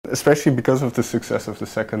especially because of the success of the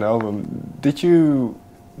second album, did you?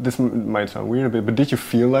 This might sound weird a bit, but did you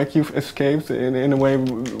feel like you've escaped in a way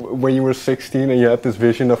when you were 16 and you had this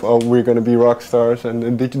vision of, oh, we're going to be rock stars?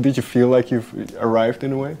 And did you feel like you've arrived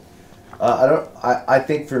in a way? I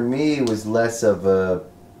think for me it was less of a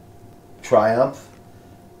triumph,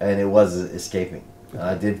 and it was escaping. And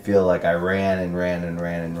I did feel like I ran and ran and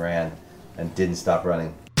ran and ran and didn't stop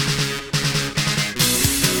running.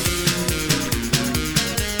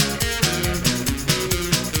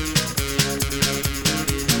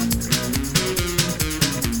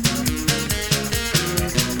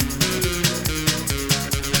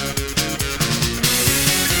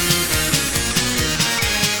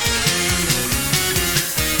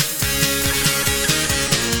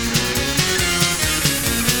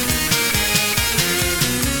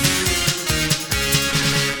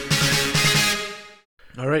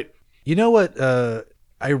 You know what?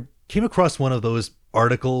 I came across one of those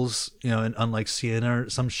articles, on like CNN or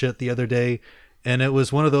some shit the other day, and it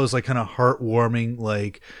was one of those like kind of heartwarming,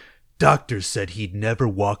 like, doctors said he'd never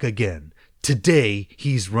walk again. Today,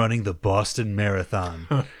 he's running the Boston Marathon.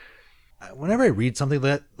 Huh. Whenever I read something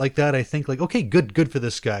like that, I think like, okay, good for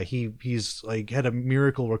this guy. He's like had a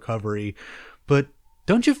miracle recovery, but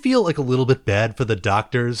don't you feel like a little bit bad for the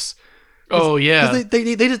doctors? Oh yeah,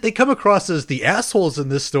 they come across as the assholes in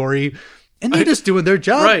this story, and they're just doing their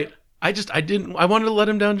job. Right. I wanted to let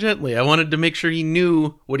him down gently. I wanted to make sure he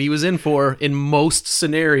knew what he was in for in most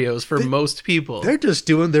scenarios for most people. They're just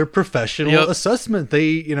doing their professional assessment.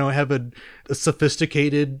 They, have a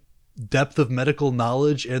sophisticated depth of medical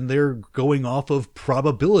knowledge, and they're going off of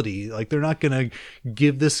probability. Like, they're not going to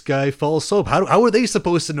give this guy false hope. How are they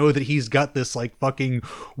supposed to know that he's got this like fucking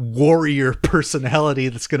warrior personality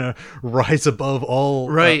that's going to rise above all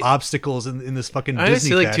obstacles in this fucking Disney fashion? I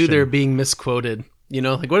feel like too they're being misquoted.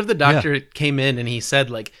 Like, what if the doctor came in and he said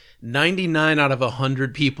like 99 out of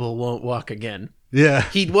 100 people won't walk again? Yeah.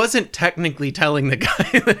 He wasn't technically telling the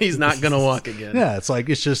guy that he's not going to walk again. Yeah, it's like,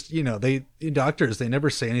 it's just, doctors, they never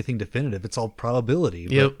say anything definitive. It's all probability.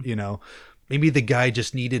 Yep. But, maybe the guy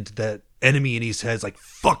just needed that enemy in his head. It's like,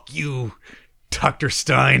 fuck you, Dr.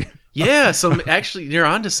 Stein. Yeah, so actually, you're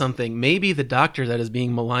onto something. Maybe the doctor that is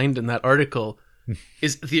being maligned in that article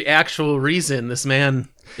is the actual reason this man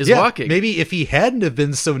is walking. Maybe if he hadn't have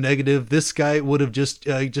been so negative, this guy would have just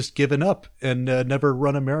given up and never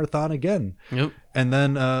run a marathon again. Yep. And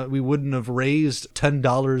then we wouldn't have raised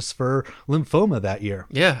 $10 for lymphoma that year.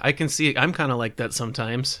 Yeah, I can see it. I'm kind of like that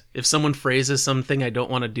sometimes. If someone phrases something I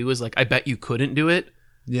don't want to do is like, I bet you couldn't do it.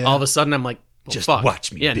 Yeah. All of a sudden I'm like, well, just fuck.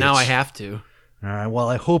 Watch me. Yeah, bitch. now I have to. All right, well,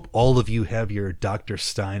 I hope all of you have your Dr.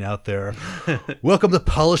 Stein out there. Welcome to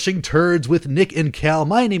Polishing Turds with Nick and Cal.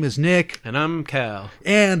 My name is Nick. And I'm Cal.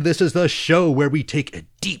 And this is the show where we take a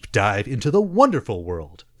deep dive into the wonderful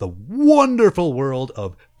world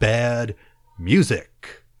of bad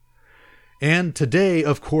music. And today,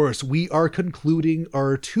 of course, we are concluding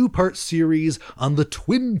our two-part series on the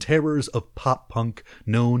twin terrors of pop punk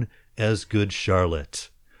known as Good Charlotte.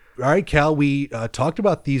 All right, Cal, we talked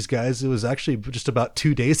about these guys. It was actually just about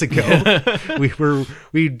 2 days ago.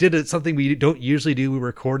 we did something we don't usually do. We're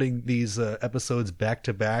recording these episodes back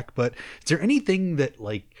to back. But is there anything that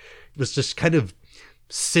like was just kind of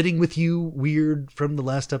sitting with you weird from the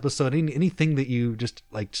last episode? Anything that you just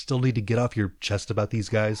like still need to get off your chest about these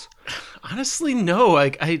guys? Honestly, no.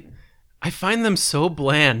 I find them so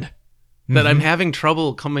bland that I'm having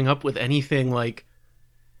trouble coming up with anything like.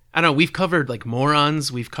 I don't know, we've covered like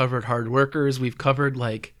morons, we've covered hard workers, we've covered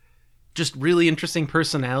like just really interesting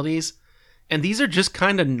personalities, and these are just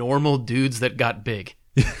kind of normal dudes that got big.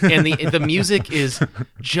 And the music is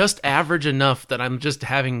just average enough that I'm just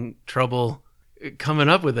having trouble coming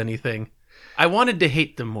up with anything. I wanted to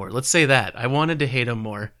hate them more. Let's say that. I wanted to hate them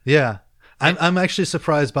more. Yeah. I'm actually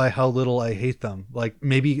surprised by how little I hate them. Like,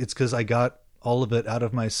 maybe it's because I got all of it out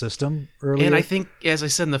of my system earlier. And I think, as I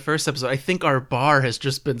said in the first episode, I think our bar has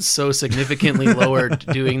just been so significantly lowered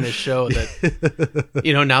doing this show that,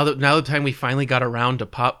 now the time we finally got around to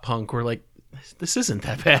pop punk, we're like, this isn't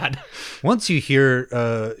that bad. Once you hear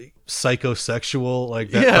Psychosexual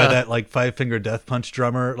like that by that like Five Finger Death Punch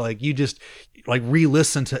drummer, like you just like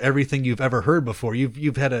re-listen to everything you've ever heard before.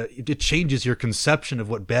 You've had it changes your conception of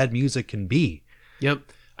what bad music can be. Yep.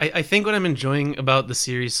 I think what I'm enjoying about the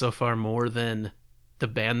series so far more than the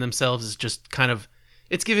band themselves is just kind of,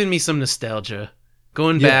 it's given me some nostalgia.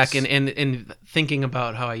 Going back and thinking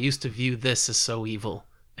about how I used to view this as so evil.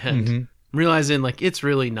 And realizing like it's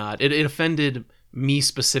really not. It offended me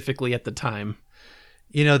specifically at the time.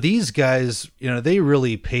 These guys, they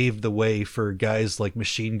really paved the way for guys like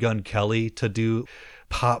Machine Gun Kelly to do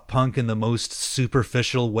pop punk in the most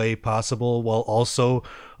superficial way possible, while also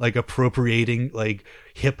like appropriating like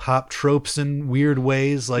hip hop tropes in weird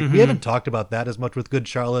ways. Like we haven't talked about that as much with Good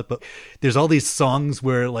Charlotte, but there's all these songs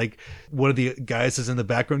where like one of the guys is in the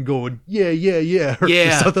background going, yeah, yeah, yeah, or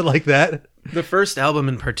something like that. The first album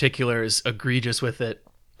in particular is egregious with it.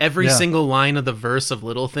 Every single line of the verse of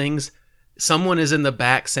Little Things, someone is in the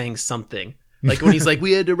back saying something. Like when he's like,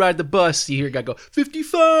 we had to ride the bus, you hear a guy go,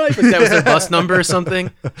 55, like that was their bus number or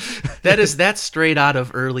something. That's straight out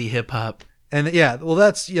of early hip hop. And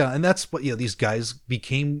that's what, these guys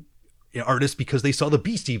became artists because they saw the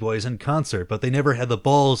Beastie Boys in concert, but they never had the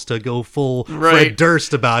balls to go full Fred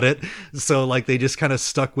Durst about it. So like they just kind of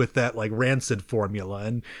stuck with that like Rancid formula,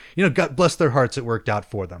 and God bless their hearts, it worked out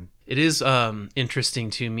for them. It is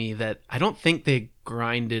interesting to me that I don't think they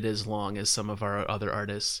grinded as long as some of our other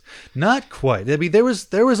artists. Not quite. I mean, there was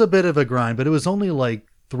a bit of a grind, but it was only like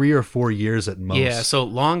 3 or 4 years at most. Yeah, so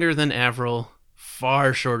longer than Avril,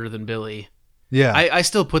 far shorter than Billy. Yeah. I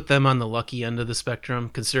still put them on the lucky end of the spectrum,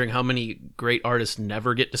 considering how many great artists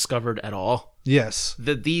never get discovered at all. Yes.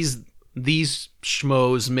 That these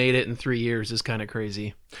schmoes made it in 3 years is kind of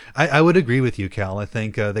crazy. I would agree with you, Cal. I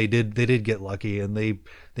think they did get lucky, and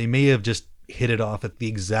they may have just hit it off at the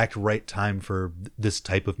exact right time for this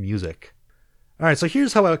type of music. All right, so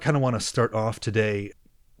here's how I kind of want to start off today.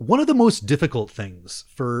 One of the most difficult things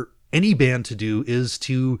for any band to do is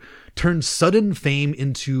to turn sudden fame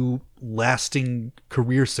into lasting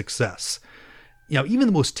career success. Even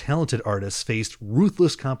the most talented artists faced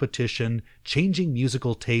ruthless competition, changing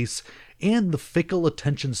musical tastes, and the fickle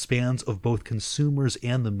attention spans of both consumers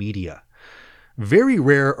and the media. Very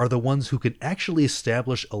rare are the ones who can actually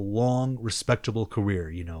establish a long, respectable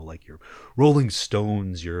career, like your Rolling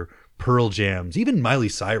Stones, your Pearl Jams, even Miley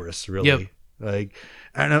Cyrus, really. Yep. Like,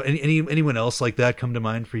 I don't know, anyone else like that come to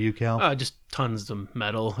mind for you, Cal? Just tons of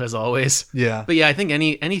metal, as always. Yeah. But yeah, I think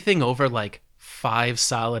anything over like 5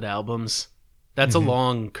 solid albums, that's a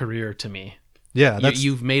long career to me. Yeah,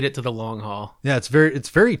 you've made it to the long haul. Yeah, it's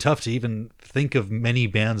very tough to even think of many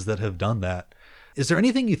bands that have done that. Is there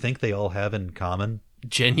anything you think they all have in common?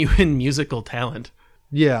 Genuine musical talent.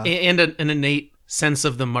 Yeah. And an innate sense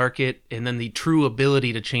of the market, and then the true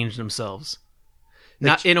ability to change themselves.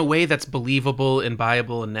 Not in a way that's believable and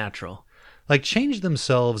viable and natural. Like change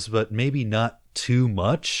themselves, but maybe not too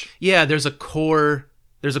much. Yeah, there's a core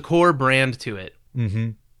brand to it. Mm-hmm.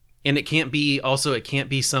 And it can't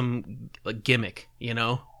be some like gimmick,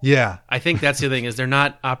 Yeah. I think that's the thing, is they're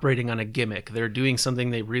not operating on a gimmick. They're doing something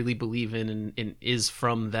they really believe in and is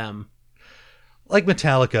from them. Like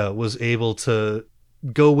Metallica was able to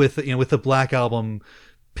go with the Black Album,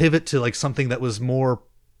 pivot to like something that was more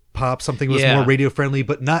pop, something that was more radio friendly,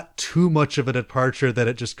 but not too much of a departure that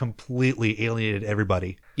it just completely alienated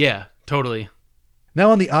everybody. Yeah, totally.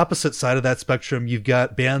 Now on the opposite side of that spectrum, you've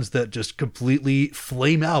got bands that just completely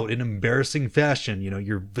flame out in embarrassing fashion.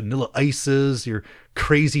 Your Vanilla Ices, your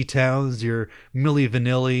Crazy Towns, your Milli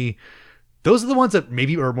Vanilli. Those are the ones that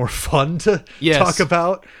maybe are more fun to talk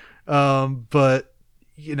about. But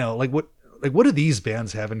what do these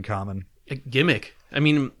bands have in common? A gimmick. I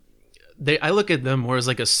mean, I look at them more as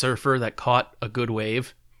like a surfer that caught a good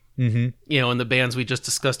wave. Mm-hmm. And the bands we just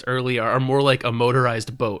discussed earlier are more like a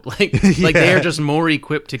motorized boat. Like they are just more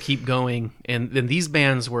equipped to keep going. And then these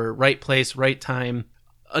bands were right place, right time,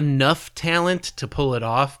 enough talent to pull it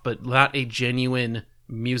off, but not a genuine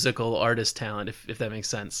musical artist talent, if that makes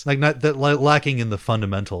sense. Like not that lacking in the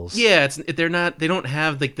fundamentals. Yeah, they don't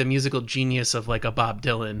have like the musical genius of like a Bob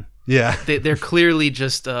Dylan. Yeah. They're clearly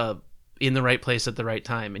just in the right place at the right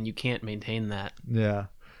time, and you can't maintain that. Yeah.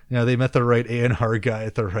 They met the right A&R guy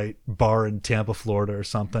at the right bar in Tampa, Florida or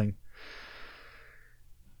something.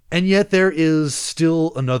 And yet there is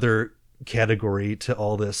still another category to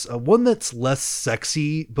all this. One that's less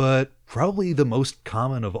sexy, but probably the most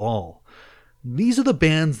common of all. These are the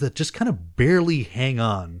bands that just kind of barely hang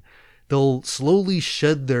on. They'll slowly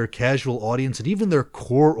shed their casual audience and even their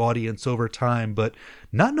core audience over time, but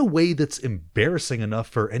not in a way that's embarrassing enough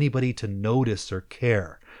for anybody to notice or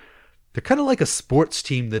care. They're kind of like a sports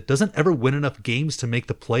team that doesn't ever win enough games to make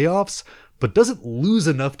the playoffs, but doesn't lose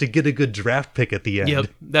enough to get a good draft pick at the end. Yep,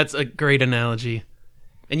 that's a great analogy.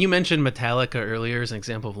 And you mentioned Metallica earlier as an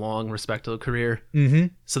example of long, respectable career. Mm-hmm.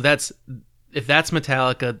 So if that's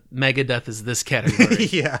Metallica, Megadeth is this category.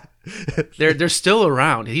 Yeah. They're still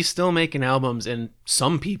around. He's still making albums, and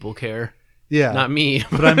some people care. Yeah. Not me.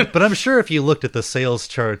 but I'm sure if you looked at the sales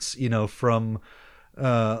charts, from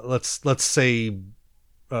let's say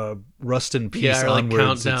Rust in Peace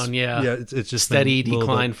onwards, Countdown, it's just steady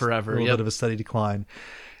decline forever. A little bit of a steady decline,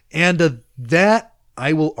 and that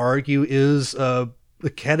I will argue is the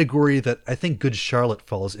category that I think Good Charlotte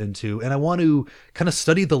falls into, and I want to kind of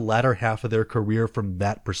study the latter half of their career from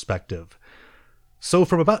that perspective. So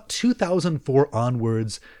from about 2004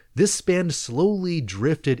 onwards, this band slowly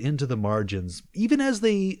drifted into the margins, even as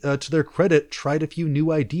they, to their credit, tried a few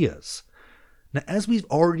new ideas. Now, as we've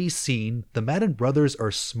already seen, the Madden brothers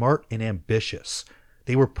are smart and ambitious.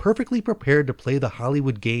 They were perfectly prepared to play the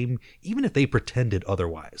Hollywood game, even if they pretended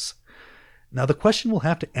otherwise. Now, the question we'll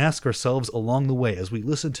have to ask ourselves along the way as we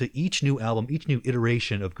listen to each new album, each new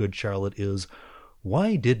iteration of Good Charlotte is,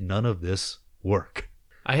 why did none of this work?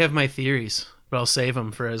 I have my theories, but I'll save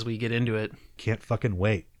them for as we get into it. Can't fucking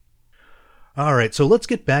wait. Alright, so let's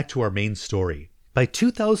get back to our main story. By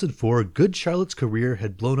 2004, Good Charlotte's career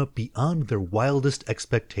had blown up beyond their wildest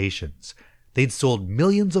expectations. They'd sold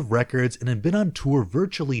millions of records and had been on tour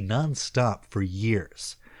virtually non-stop for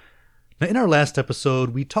years. Now, in our last episode,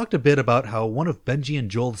 we talked a bit about how one of Benji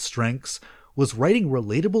and Joel's strengths was writing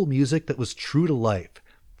relatable music that was true to life,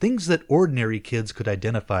 things that ordinary kids could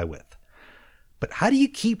identify with. But how do you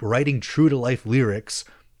keep writing true-to-life lyrics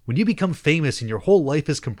when you become famous and your whole life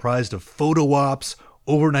is comprised of photo ops,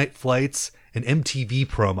 overnight flights, and MTV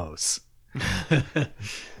promos?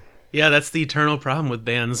 Yeah, that's the eternal problem with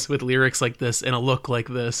bands with lyrics like this and a look like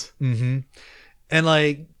this. Mm-hmm. And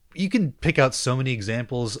like, you can pick out so many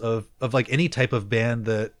examples of like any type of band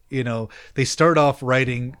that, you know, they start off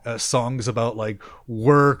writing songs about like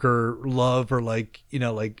work or love or like, you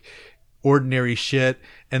know, like ordinary shit.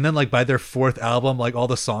 And then like by their fourth album, like all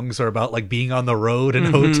the songs are about like being on the road and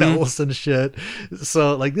hotels and shit.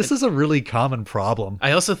 So like this is a really common problem.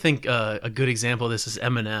 I also think a good example of this is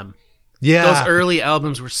Eminem. Yeah. Those early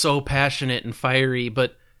albums were so passionate and fiery,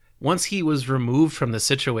 but once he was removed from the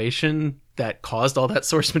situation that caused all that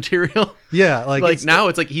source material, yeah, like now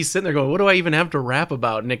it's like he's sitting there going, what do I even have to rap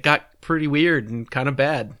about? And it got pretty weird and kind of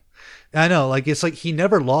bad. I know, like it's like he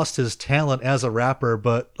never lost his talent as a rapper,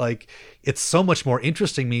 but like it's so much more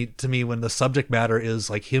interesting to me when the subject matter is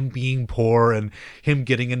like him being poor and him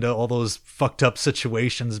getting into all those fucked up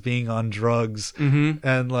situations, being on drugs,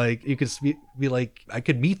 and like you could be like, I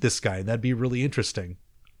could meet this guy, and that'd be really interesting.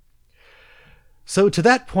 So to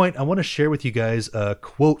that point, I want to share with you guys a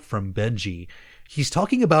quote from Benji. He's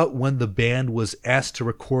talking about when the band was asked to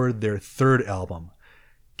record their third album.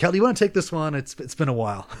 Cal, you want to take this one? It's been a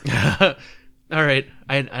while. All right.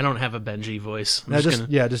 I don't have a Benji voice.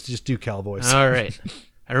 Just do Cal voice. All right.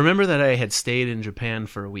 I remember that I had stayed in Japan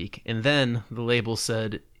for a week, and then the label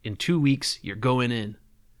said, in 2 weeks, you're going in.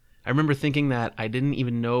 I remember thinking that I didn't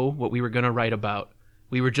even know what we were going to write about.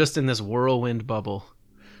 We were just in this whirlwind bubble.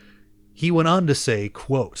 He went on to say,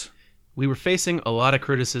 quote, we were facing a lot of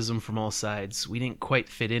criticism from all sides. We didn't quite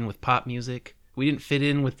fit in with pop music. We didn't fit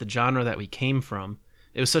in with the genre that we came from.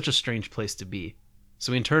 It was such a strange place to be.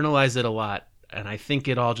 So we internalized it a lot, and I think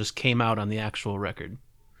it all just came out on the actual record.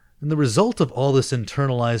 And the result of all this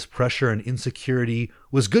internalized pressure and insecurity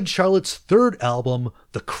was Good Charlotte's third album,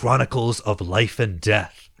 The Chronicles of Life and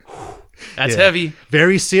Death. That's heavy.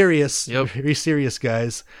 Very serious. Yep. Very serious,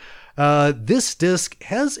 guys. This disc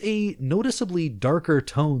has a noticeably darker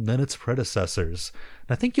tone than its predecessors.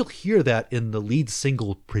 And I think you'll hear that in the lead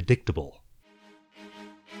single, Predictable.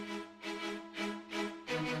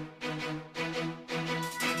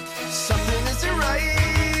 Something isn't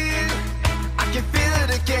right. I can feel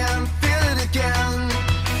it again.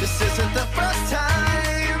 This isn't the first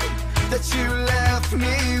time that you left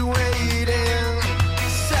me waiting.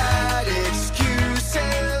 Sad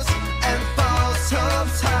excuses and false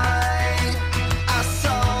hopes high. I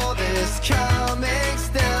saw this coming,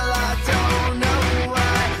 still I don't know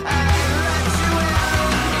why. I let you in.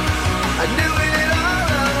 I knew it all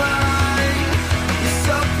along. You're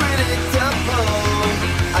so predictable.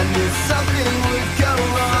 I knew something would go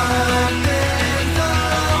wrong, and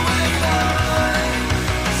always on.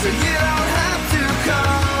 So you don't have to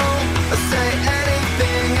call or say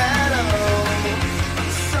anything at all.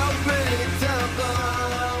 So predictable.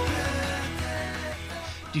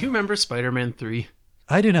 Do you remember Spider-Man 3?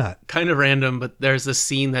 I do not. Kind of random, but there's this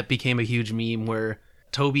scene that became a huge meme where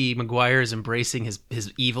Tobey Maguire is embracing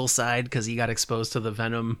his evil side because he got exposed to the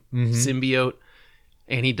Venom symbiote.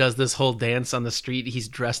 And he does this whole dance on the street. He's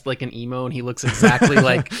dressed like an emo, and he looks exactly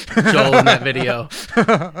like Joel in that video.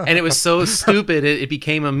 And it was so stupid, it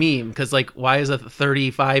became a meme. Because, like, why is a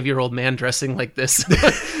 35-year-old man dressing like this?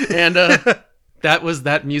 And that was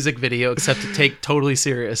that music video, except to take totally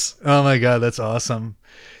serious. Oh my God, that's awesome.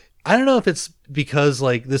 I don't know if it's because,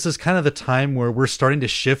 like, this is kind of the time where we're starting to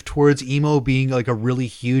shift towards emo being, like, a really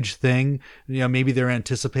huge thing. You know, maybe they're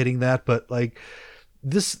anticipating that, but, like,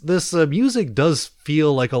 this music does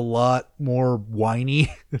feel like a lot more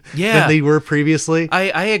whiny Yeah. than they were previously.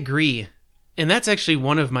 I agree. And that's actually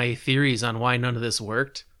one of my theories on why none of this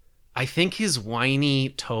worked. I think his whiny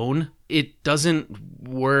tone, it doesn't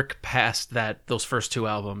work past those first two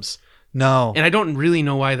albums. No. And I don't really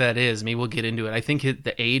know why that is. Maybe we'll get into it. I think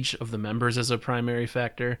the age of the members is a primary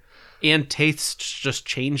factor. And tastes just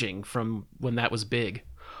changing from when that was big.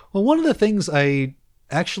 Well, one of the things I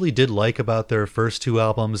actually did like about their first two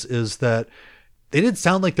albums is that they did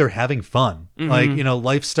sound like they're having fun. Like,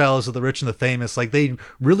 Lifestyles of the Rich and the Famous, like they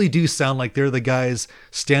really do sound like they're the guys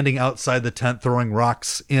standing outside the tent throwing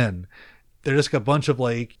rocks in. They're just a bunch of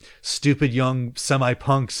like stupid young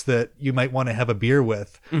semi-punks that you might want to have a beer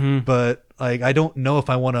with. But like, I don't know if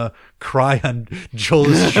I want to cry on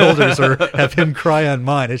Joel's shoulders or have him cry on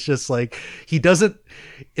mine. It's just like, he doesn't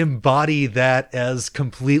embody that as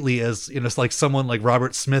completely as, it's like someone like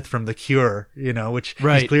Robert Smith from The Cure, which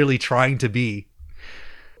he's clearly trying to be.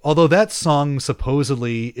 Although that song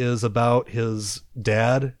supposedly is about his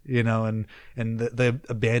dad, and the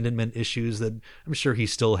abandonment issues that I'm sure he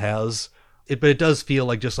still has. But it does feel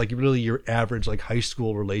like just like really your average like high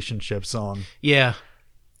school relationship song. Yeah.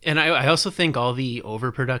 And I also think all the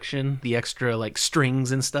overproduction, the extra like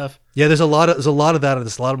strings and stuff. Yeah, there's a lot of that.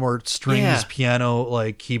 There's a lot more strings, piano,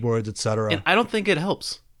 like keyboards, etc. And I don't think it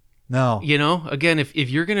helps. No. Again, if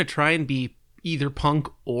you're going to try and be either punk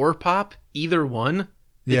or pop, either one,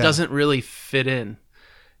 it doesn't really fit in.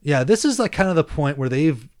 Yeah, this is like kind of the point where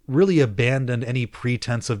they've really abandoned any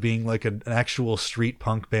pretense of being like an actual street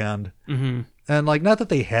punk band. Mm-hmm. And like, not that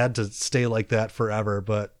they had to stay like that forever,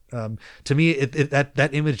 but to me, that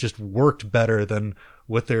image just worked better than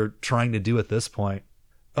what they're trying to do at this point.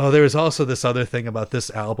 Oh, there was also this other thing about this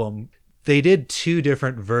album. They did two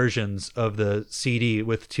different versions of the CD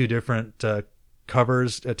with two different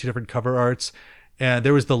covers, two different cover arts. And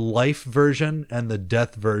there was the life version and the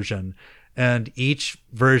death version. And each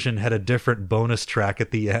version had a different bonus track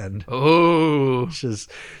at the end. Oh, which is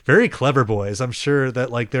very clever, boys. I'm sure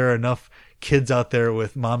that like there are enough kids out there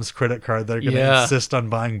with mom's credit card that are going to insist on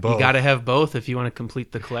buying both. You got to have both if you want to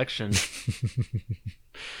complete the collection.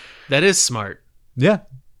 That is smart. Yeah.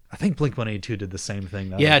 I think Blink-182 did the same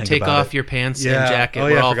thing. Yeah, take off your pants and jacket.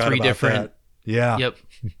 We're all three different. That. Yeah. Yep.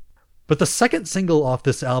 But the second single off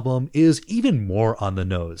this album is even more on the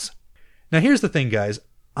nose. Now here's the thing, guys.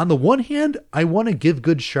 On the one hand, I want to give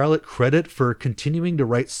Good Charlotte credit for continuing to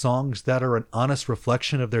write songs that are an honest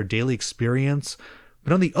reflection of their daily experience.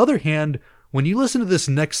 But on the other hand, when you listen to this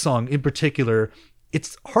next song in particular,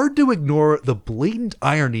 it's hard to ignore the blatant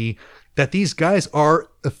irony that these guys are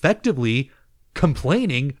effectively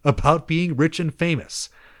complaining about being rich and famous.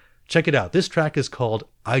 Check it out. This track is called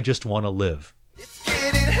I Just Want to Live. It's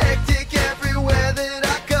getting hectic everywhere that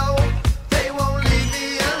I go. They won't leave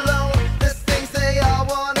me alone. There's things they all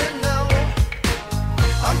want to know.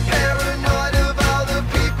 I'm paranoid of all the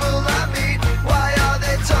people I meet. Why are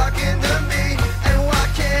they talking to me? And why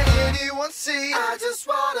can't anyone see? I just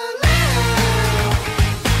want to live.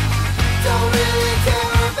 Don't really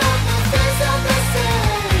care about the things that they say.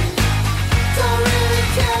 Don't really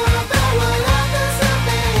care about what happens to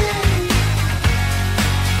me.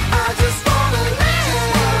 I just wanna live.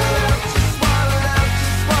 Just wanna live,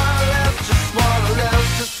 just wanna live, just wanna live,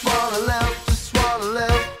 just wanna live, just wanna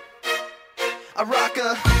live. I rock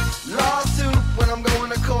a lawsuit when I'm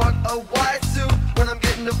going to court, a white suit when I'm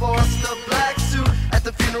getting divorced, a black suit at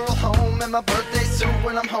the funeral home, and my birthday suit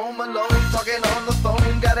when I'm home alone, talking on the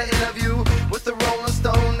phone. Got an interview with the Rolling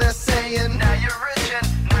Stone. They're saying, now you're rich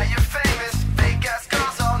and now you're famous. Fake ass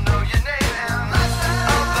girls all know your name. And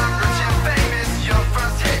of the rich and famous, your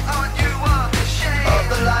first hit on you are shame. Of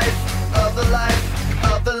the life, of the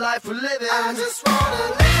life, of the life we're living. I just wanna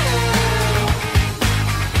live.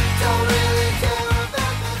 Don't really care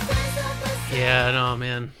about the things that they say. Yeah, no,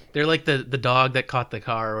 man. They're like the dog that caught the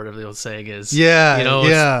car, or whatever the old saying is. Yeah,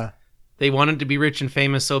 it's- They wanted to be rich and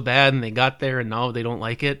famous so bad, and they got there, and now they don't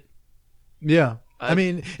like it. Yeah. I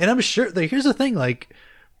mean, and I'm sure here's the thing, like,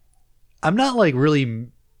 I'm not like really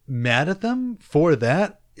mad at them for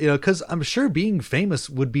that, because I'm sure being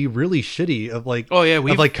famous would be really shitty of like,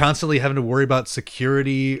 of like constantly having to worry about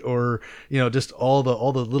security or, just all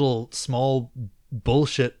the little small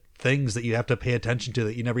bullshit things that you have to pay attention to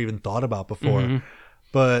that you never even thought about before. Mm-hmm.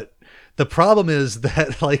 But the problem is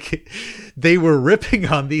that like they were ripping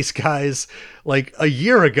on these guys like a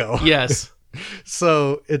year ago. Yes.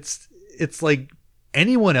 So it's like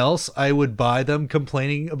anyone else, I would buy them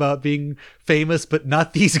complaining about being famous, but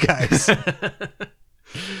not these guys.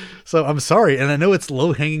 So I'm sorry. And I know it's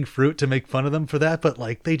low hanging fruit to make fun of them for that, but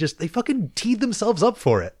like they fucking teed themselves up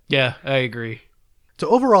for it. Yeah, I agree. So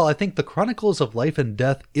overall, I think The Chronicles of Life and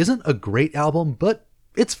Death isn't a great album, but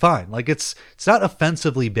it's fine. Like, it's not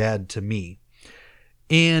offensively bad to me.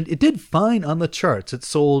 And it did fine on the charts. It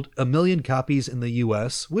sold 1 million copies in the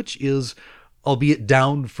US, which is, albeit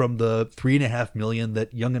down from the 3.5 million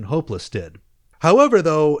that Young and Hopeless did. However,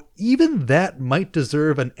 though, even that might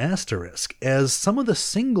deserve an asterisk, as some of the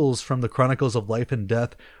singles from The Chronicles of Life and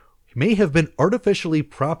Death may have been artificially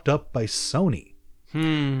propped up by Sony.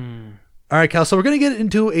 All right, Cal, so we're going to get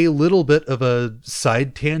into a little bit of a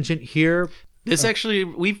side tangent here. This actually,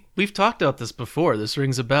 we've talked about this before. This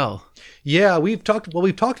rings a bell. Yeah, we've talked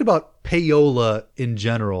about payola in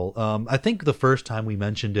general. I think the first time we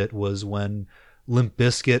mentioned it was when Limp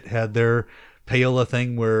Bizkit had their payola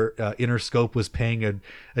thing where Interscope was paying a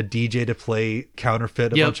DJ to play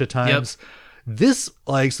Counterfeit a bunch of times. This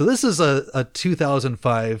is a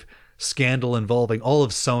 2005 scandal involving all of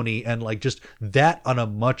Sony and like just that on a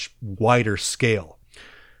much wider scale.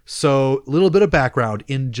 So, a little bit of background.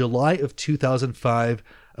 In July of 2005,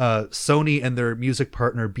 Sony and their music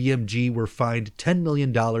partner BMG were fined $10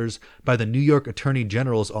 million by the New York Attorney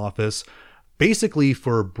General's office, basically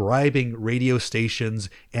for bribing radio stations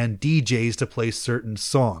and DJs to play certain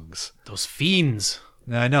songs. Those fiends.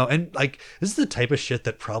 I know. And like, this is the type of shit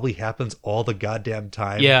that probably happens all the goddamn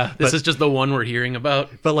time. Yeah, this is just the one we're hearing about.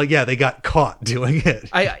 But like, yeah, they got caught doing it.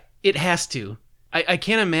 It has to. I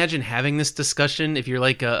can't imagine having this discussion if you're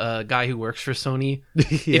like a guy who works for Sony.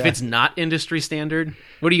 Yeah. If it's not industry standard,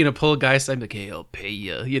 what are you going to pull a guy aside like, hey, I'll pay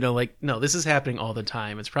you? You know, like, no, this is happening all the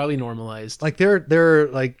time. It's probably normalized. Like there are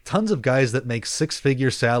like tons of guys that make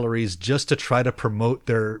 6-figure salaries just to try to promote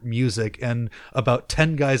their music, and about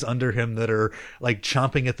 10 guys under him that are like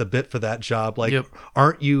chomping at the bit for that job. Like,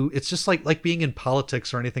 aren't you, it's just like being in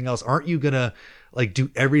politics or anything else. Aren't you going to like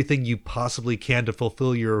do everything you possibly can to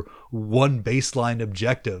fulfill your one baseline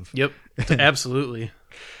objective? Yep, absolutely.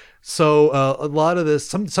 So a lot of this,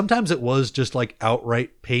 sometimes it was just like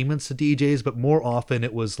outright payments to DJs, but more often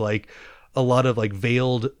it was like a lot of like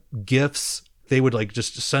veiled gifts. They would like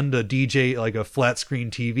just send a DJ like a flat screen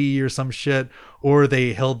TV or some shit, or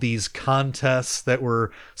they held these contests that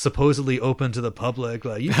were supposedly open to the public.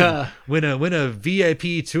 Like, you can win a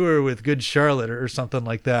VIP tour with Good Charlotte or something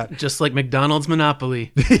like that. Just like McDonald's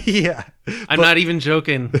Monopoly. Yeah. I'm not even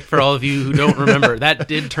joking for all of you who don't remember. That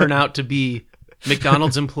did turn out to be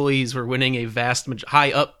McDonald's employees were winning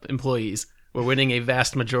high up employees were winning a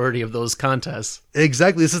vast majority of those contests.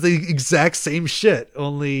 Exactly. This is the exact same shit.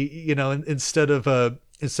 Only, you know, instead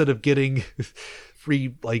of getting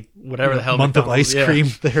free like whatever the hell month of ice cream,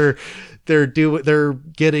 they're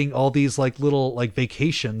getting all these like little like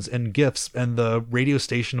vacations and gifts, and the radio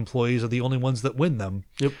station employees are the only ones that win them.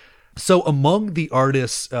 Yep. So among the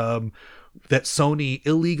artists that Sony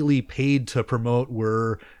illegally paid to promote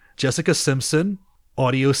were Jessica Simpson,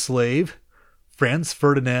 Audio Slave, Franz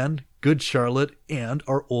Ferdinand, Good Charlotte, and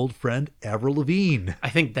our old friend Avril Lavigne. I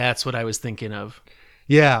think that's what I was thinking of.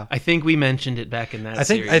 Yeah. I think we mentioned it back in that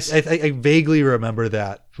series. I vaguely remember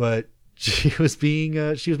that, but she was being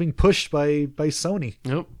pushed by Sony.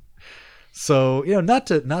 Nope. So, you know, not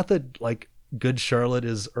that like Good Charlotte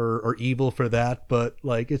is or evil for that, but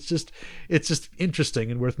like it's just interesting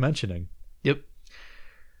and worth mentioning. Yep.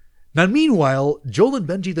 Now, meanwhile, Joel and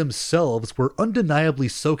Benji themselves were undeniably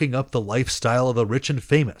soaking up the lifestyle of the rich and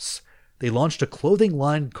famous. They launched a clothing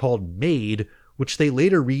line called Made, which they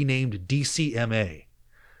later renamed DCMA.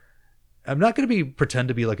 I'm not going to pretend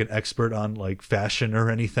to be like an expert on like fashion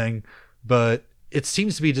or anything, but it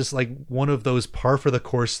seems to be just like one of those par for the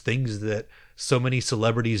course things that so many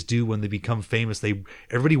celebrities do when they become famous.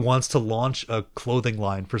 Everybody wants to launch a clothing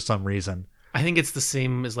line for some reason. I think it's the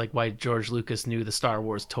same as like why George Lucas knew the Star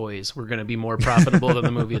Wars toys were going to be more profitable than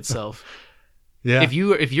the movie itself. Yeah. If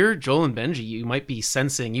you're Joel and Benji, you might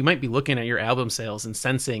be looking at your album sales and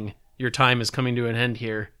sensing your time is coming to an end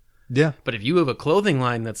here. Yeah. But if you have a clothing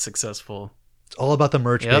line that's successful, it's all about the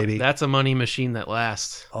merch, baby. That's a money machine that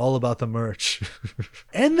lasts. All about the merch.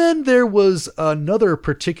 And then there was another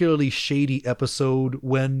particularly shady episode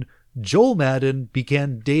when Joel Madden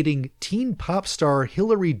began dating teen pop star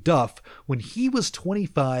Hilary Duff when he was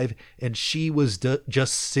 25 and she was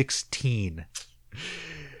just 16.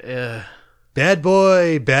 Bad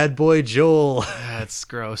boy Joel. That's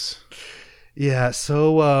gross. Yeah,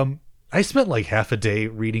 so I spent like half a day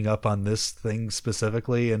reading up on this thing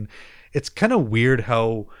specifically, and it's kind of weird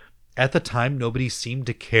how at the time nobody seemed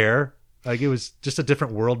to care. Like, it was just a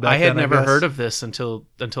different world back then. I had never heard of this until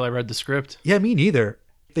I read the script. Yeah, me neither.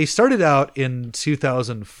 They started out in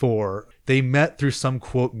 2004. They met through some,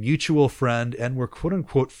 quote, mutual friend and were, quote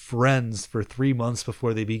unquote, friends for 3 months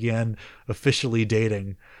before they began officially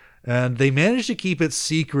dating. And they managed to keep it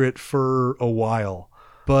secret for a while.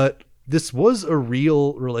 But this was a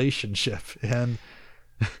real relationship. And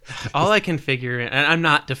all I can figure, and I'm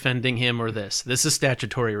not defending him or this is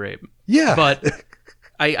statutory rape. yeah. But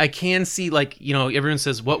I can see, like, you know, everyone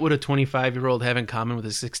says, what would a 25-year-old have in common with a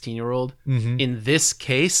 16-year-old? Mm-hmm. In this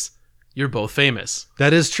case, you're both famous.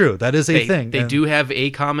 That is true. That is a thing. They do have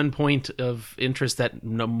a common point of interest that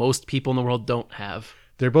most people in the world don't have.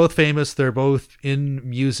 They're both famous. They're both in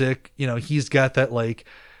music. You know, he's got that like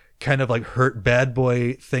kind of like hurt bad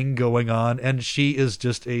boy thing going on, and she is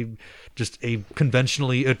just a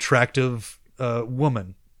conventionally attractive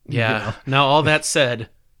woman. Yeah. You know? Now, all that said,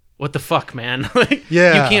 what the fuck, man? Like,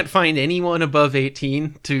 Yeah. You can't find anyone above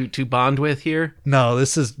 18 to bond with here. No,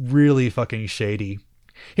 this is really fucking shady.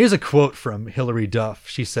 Here's a quote from Hilary Duff.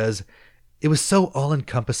 She says, "It was so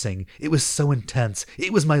all-encompassing. It was so intense.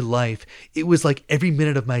 It was my life. It was like every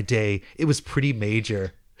minute of my day. It was pretty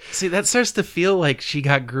major." See, that starts to feel like she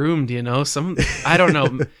got groomed, you know? I don't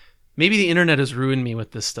know. Maybe the internet has ruined me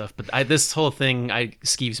with this stuff, but this whole thing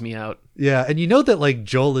skeeves me out. Yeah, and you know that like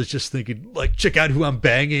Joel is just thinking, like, check out who I'm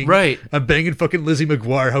banging. Right. I'm banging fucking Lizzie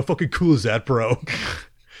McGuire. How fucking cool is that, bro?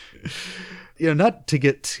 You know, not to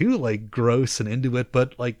get too like gross and into it,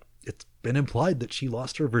 but like it's been implied that she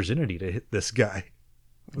lost her virginity to hit this guy.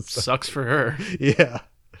 Sucks for her. Yeah.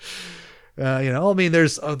 You know, I mean,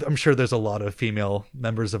 I'm sure there's a lot of female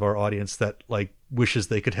members of our audience that like wishes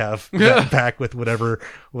they could have that back with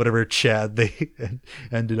whatever Chad they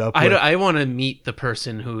ended up with. I want to meet the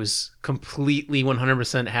person who's completely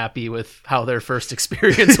 100% happy with how their first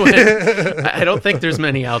experience went. I don't think there's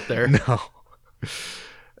many out there. No.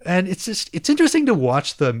 And it's interesting to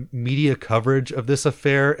watch the media coverage of this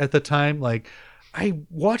affair at the time. Like, I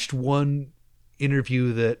watched one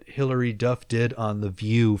interview that Hilary Duff did on The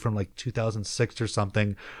View from like 2006 or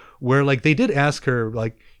something, where like they did ask her,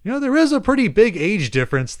 like, you know, there is a pretty big age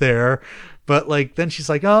difference there, but like then she's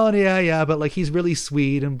like, oh yeah, but like he's really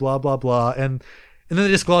sweet and blah blah blah, and then they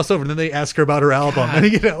just gloss over, and then they ask her about her album.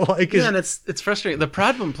 And, you know, like, yeah, and it's frustrating. The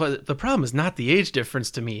problem is not the age difference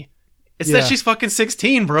to me. It's that she's fucking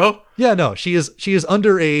 16, bro. Yeah, no, she is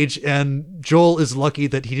underage, and Joel is lucky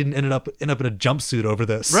that he didn't end up in a jumpsuit over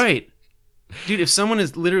this. Right. Dude, if someone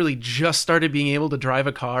has literally just started being able to drive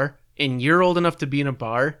a car and you're old enough to be in a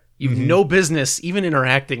bar, you've no business even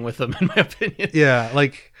interacting with them, in my opinion. Yeah,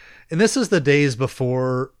 like, and this is the days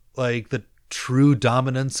before like the true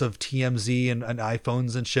dominance of TMZ and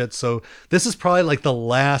iPhones and shit. So this is probably like the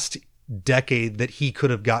last decade that he could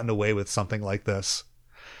have gotten away with something like this.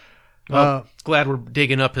 Well, glad we're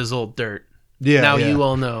digging up his old dirt. Yeah. Now you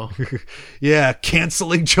all know. Yeah,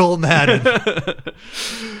 canceling Joel Madden.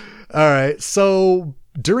 All right. So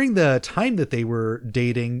during the time that they were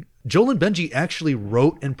dating, Joel and Benji actually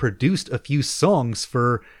wrote and produced a few songs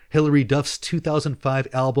for Hilary Duff's 2005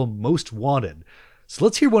 album Most Wanted. So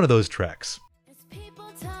let's hear one of those tracks. There's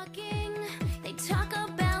people talking, they talk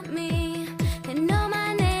about me. They know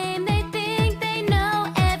my name, they think they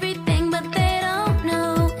know everything, but they don't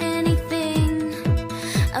know anything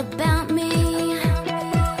about me.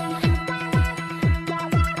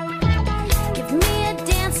 Give me a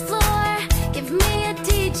dance floor, give me a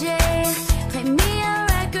DJ, play me a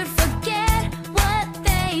record, forget what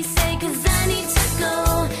they say, 'cause I need to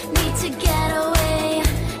go, need to get away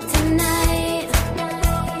tonight.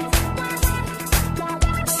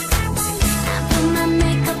 I put my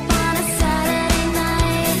makeup on a Saturday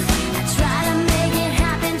night. I try to make it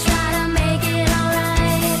happen, try to make it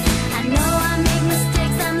alright. I know I make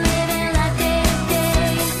mistakes, I'm living life day to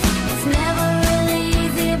day. It's never really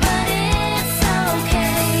easy, but it's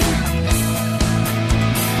okay.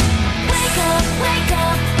 Wake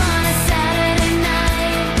up on a Saturday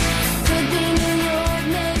night. Could be New York,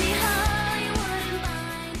 maybe Hollywood and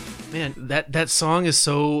mine. Man, that song is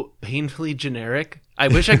so painfully generic. I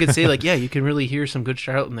wish I could say like, yeah, you can really hear some Good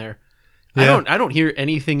Charlotte in there. Yeah. I don't hear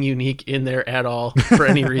anything unique in there at all for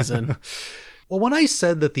any reason. Well, when I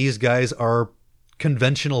said that these guys are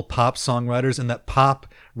conventional pop songwriters and that pop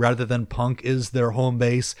rather than punk is their home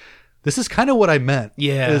base, this is kind of what I meant.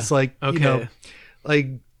 Yeah. It's like, you know, Okay. like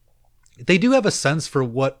they do have a sense for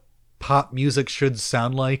what pop music should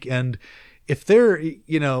sound like. And if they're,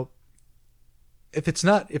 you know, if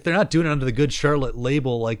they're not doing it under the Good Charlotte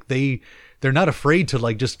label, like they're not afraid to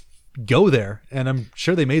like just go there. And I'm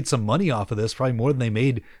sure they made some money off of this, probably more than they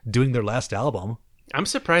made doing their last album. I'm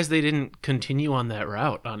surprised they didn't continue on that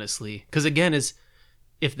route, honestly. Because again,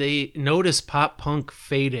 if they notice pop punk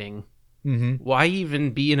fading, why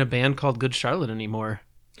even be in a band called Good Charlotte anymore?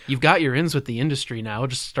 You've got your ins with the industry now.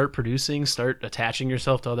 Just start producing, start attaching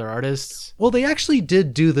yourself to other artists. Well, they actually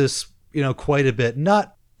did do this, you know, quite a bit.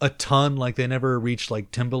 Not a ton. Like they never reached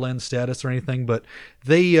like Timbaland status or anything, but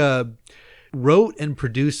they wrote and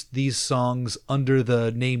produced these songs under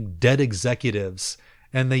the name Dead Executives,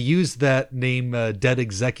 and they used that name Dead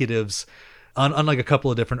Executives on like a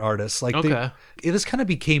couple of different artists. Like this kind of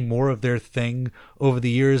became more of their thing over the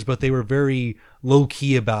years, but they were very low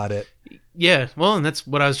key about it. Yeah, well, and that's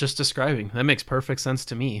what I was just describing. That makes perfect sense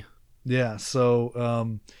to me. Yeah,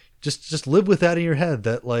 so just live with that in your head,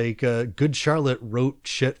 that like Good Charlotte wrote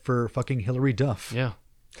shit for fucking Hilary Duff. Yeah.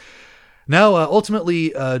 Now,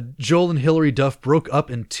 ultimately, Joel and Hilary Duff broke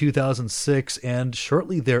up in 2006, and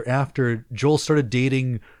shortly thereafter, Joel started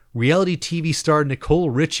dating reality TV star Nicole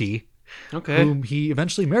Richie, whom he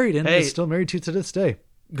eventually married and is still married to this day.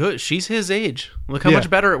 Good. She's his age. Look how much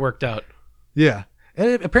better it worked out. Yeah. And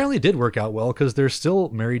it apparently did work out well, because they're still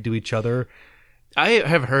married to each other. I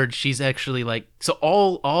have heard she's actually like, so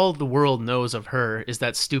all the world knows of her is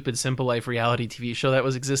that stupid Simple Life reality TV show that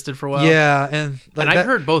was existed for a while. Yeah, and I've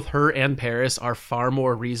heard both her and Paris are far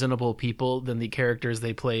more reasonable people than the characters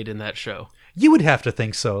they played in that show. You would have to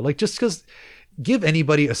think so. Like, just because give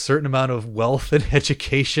anybody a certain amount of wealth and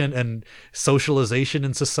education and socialization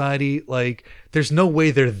in society, like, there's no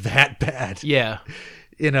way they're that bad. Yeah.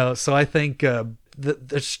 You know, so I think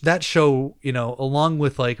that show, you know, along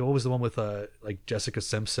with like, what was the one with like Jessica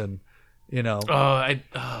Simpson, you know? Fuck. I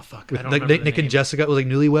don't remember Nick and Jessica was like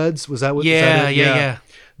Newlyweds. Was that what? Yeah, was that yeah.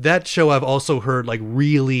 That show I've also heard like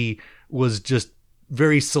really was just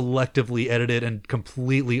very selectively edited and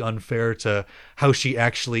completely unfair to how she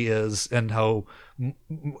actually is and how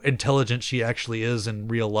intelligent she actually is in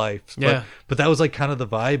real life. Yeah. But that was like kind of the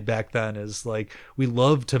vibe back then, is like, we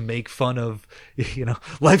love to make fun of, you know,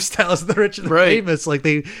 lifestyles of the rich and the famous. Like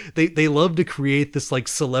they love to create this like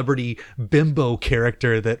celebrity bimbo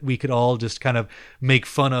character that we could all just kind of make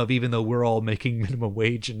fun of, even though we're all making minimum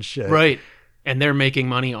wage and shit. Right. And they're making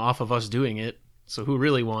money off of us doing it. So who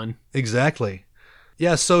really won? Exactly.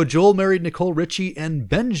 Yeah, so Joel married Nicole Richie, and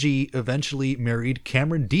Benji eventually married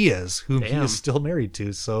Cameron Diaz, whom he is still married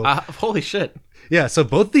to. So holy shit. Yeah, so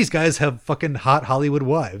both these guys have fucking hot Hollywood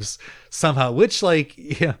wives somehow, which, like,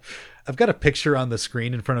 yeah, I've got a picture on the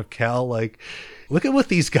screen in front of Cal. Like, look at what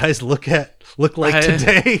these guys look like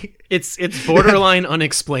today. It's borderline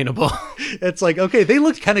unexplainable. It's like, okay, they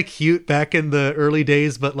looked kind of cute back in the early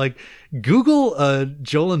days, but like, Google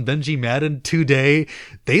Joel and Benji Madden today.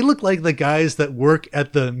 They look like the guys that work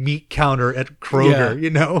at the meat counter at Kroger, you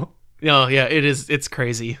know? No, yeah, it's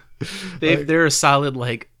crazy. They're a solid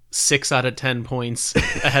like 6 out of 10 points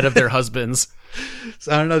ahead of their husbands.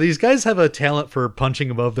 So I don't know. These guys have a talent for punching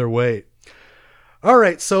above their weight. All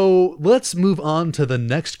right, so let's move on to the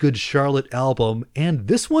next Good Charlotte album. And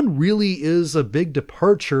this one really is a big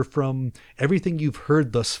departure from everything you've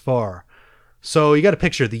heard thus far. So you got a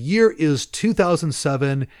picture. The year is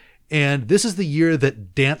 2007, and this is the year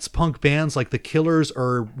that dance punk bands like the Killers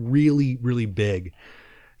are really, really big.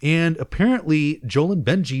 And apparently, Joel and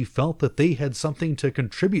Benji felt that they had something to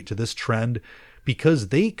contribute to this trend, because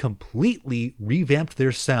they completely revamped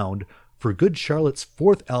their sound for Good Charlotte's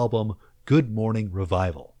fourth album, Good Morning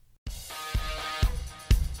Revival.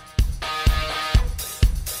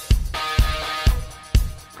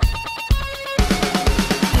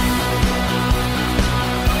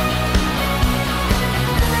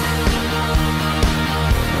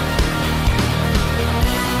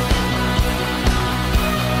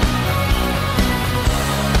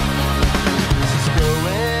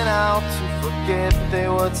 They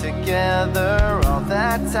were together all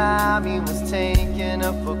that time. He was taking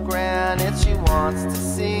her for granted. She wants to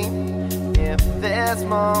see if there's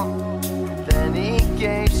more than he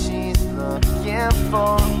gave. She's looking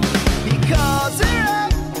for. He calls her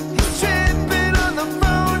up. He's tripping on the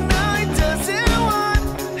phone. Now he doesn't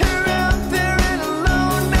want her out there and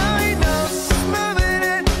alone. Now he knows she's moving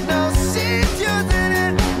it. Knows she's using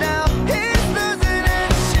it. Now he's losing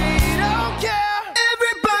it. She don't care.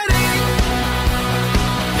 Everybody.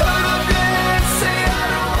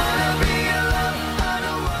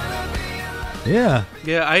 Yeah.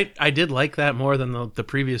 Yeah, I did like that more than the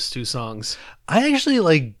previous two songs. I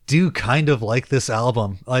actually do kind of like this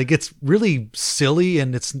album. Like, it's really silly,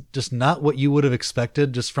 and it's just not what you would have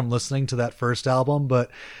expected just from listening to that first album, but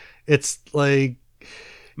it's like,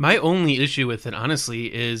 my only issue with it,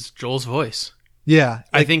 honestly, is Joel's voice. Yeah.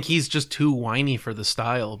 I think he's just too whiny for the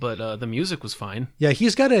style, but the music was fine. Yeah,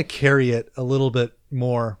 he's got to carry it a little bit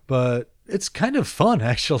more, but it's kind of fun,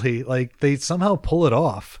 actually. Like, they somehow pull it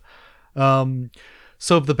off.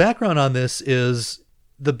 So the background on this is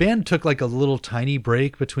the band took like a little tiny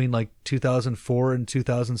break between like 2004 and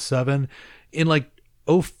 2007. In like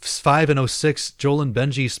 '05 and '06, Joel and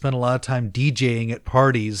Benji spent a lot of time DJing at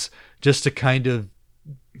parties just to kind of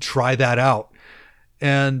try that out.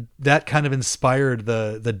 And that kind of inspired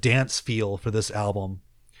the dance feel for this album.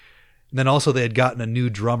 And then also they had gotten a new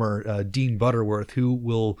drummer, Dean Butterworth, who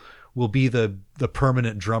will be the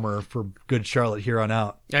permanent drummer for Good Charlotte here on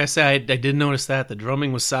out. I say I did notice that the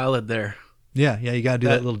drumming was solid there. Yeah, you got to do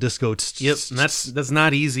that little disco. Yep, and that's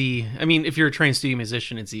not easy. I mean, if you're a trained studio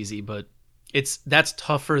musician, it's easy, but that's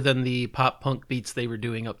tougher than the pop punk beats they were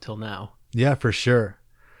doing up till now. Yeah, for sure.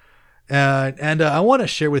 And I want to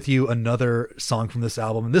share with you another song from this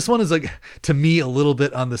album. And this one is, like, to me, a little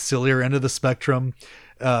bit on the sillier end of the spectrum.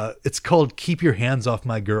 It's called Keep Your Hands Off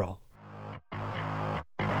My Girl. Let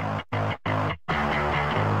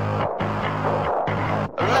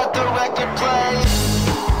the record play.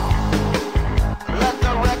 Let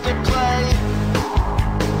the record play.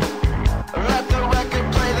 Let the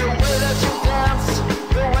record play. The way that you dance,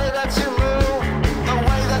 the way that you move, the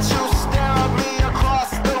way that you stare at me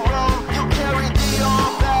across the room. You carry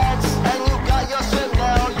Dior bags and you got your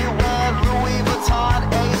Chanel. You wear Louis Vuitton,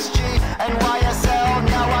 HG, and YSL.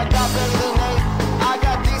 Now I got Bathing Ape, I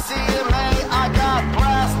got DCMA, I got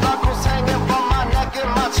brass knuckles hanging from my neck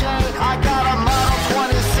and my chain. I got a Model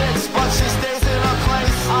 26, but she stays in her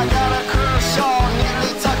place. I got a curved shawl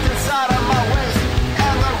neatly tucked inside of my waist,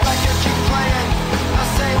 and the record keeps playing the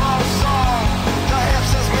same old song. The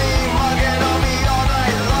hips is me mugging on me all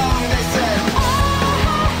night long. They said,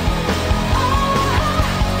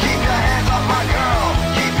 keep your hands off my girl,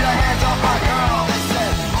 keep your hands off my girl. They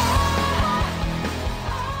said,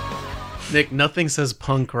 Nick, nothing says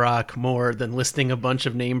punk rock more than listing a bunch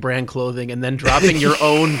of name brand clothing and then dropping your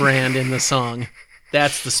own brand in the song.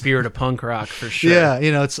 That's the spirit of punk rock for sure. Yeah,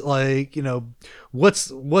 it's like,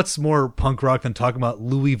 what's more punk rock than talking about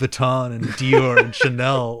Louis Vuitton and Dior and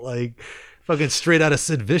Chanel? Like, fucking straight out of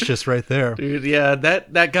Sid Vicious right there. Dude, yeah,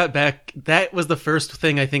 that got back. That was the first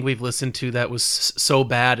thing I think we've listened to that was so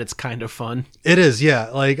bad it's kind of fun. It is, yeah.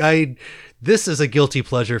 Like, this is a guilty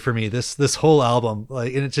pleasure for me. This whole album,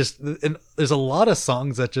 like, and there's a lot of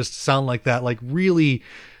songs that just sound like that, like really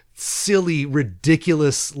silly,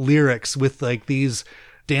 ridiculous lyrics with like these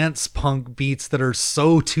dance punk beats that are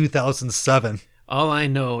so 2007. All I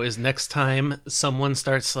know is next time someone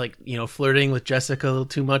starts like, flirting with Jessica a little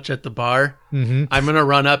too much at the bar, I'm going to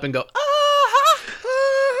run up and go,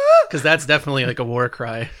 because that's definitely like a war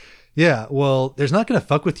cry. Yeah, well, there's not going to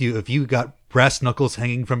fuck with you if you got brass knuckles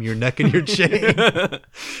hanging from your neck and your chain.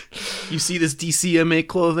 You see this DCMA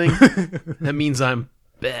clothing? That means I'm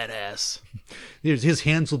badass. His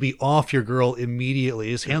hands will be off your girl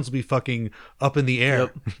immediately. His hands will be fucking up in the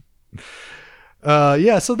air. Yep.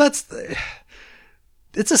 Yeah, so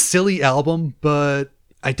it's a silly album, but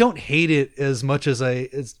I don't hate it as much as I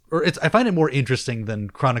find it more interesting than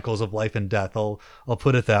Chronicles of Life and Death. I'll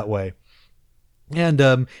put it that way. And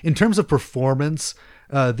in terms of performance,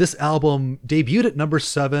 this album debuted at number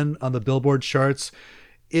 7 on the Billboard charts.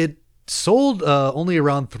 It sold only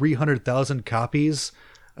around 300,000 copies,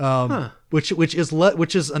 which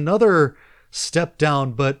is another step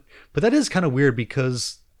down. But that is kind of weird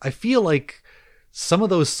because I feel like some of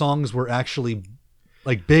those songs were actually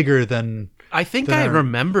like bigger than. I think I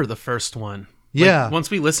remember the first one. Yeah. Like,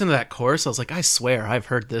 once we listened to that chorus, I was like, I swear I've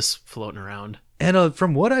heard this floating around. And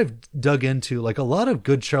from what I've dug into, like a lot of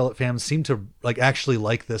Good Charlotte fans seem to like actually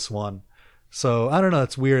like this one. So I don't know.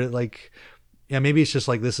 It's weird. Like, yeah, maybe it's just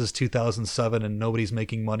like this is 2007 and nobody's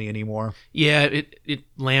making money anymore. Yeah, it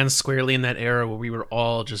lands squarely in that era where we were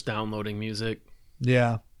all just downloading music.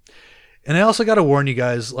 Yeah. And I also got to warn you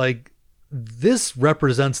guys, like, this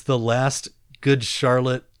represents the last Good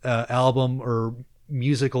Charlotte album or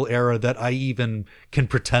musical era that I even can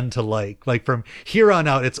pretend to like. Like, from here on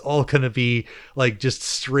out, it's all going to be like just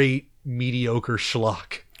straight mediocre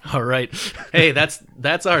schlock. All right. Hey,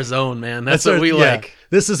 that's our zone, man. That's what we like.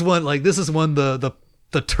 This is when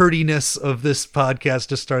the turdiness of this podcast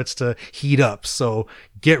just starts to heat up. So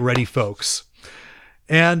get ready, folks.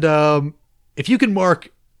 And if you can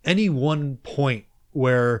mark any one point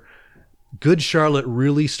where Good Charlotte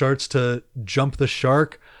really starts to jump the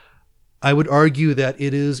shark, I would argue that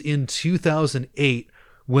it is in 2008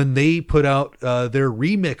 when they put out their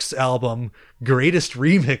remix album, Greatest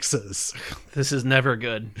Remixes. This is never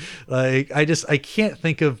good. Like, I can't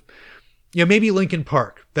think of, maybe Linkin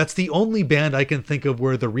Park. That's the only band I can think of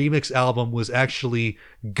where the remix album was actually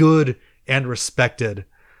good and respected.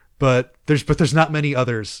 But there's not many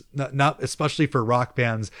others, not especially for rock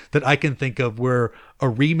bands, that I can think of where a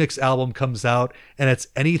remix album comes out and it's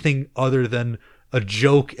anything other than a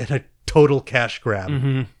joke and a total cash grab.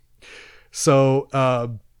 Mm-hmm.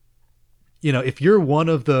 So if you're one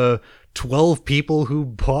of the 12 people who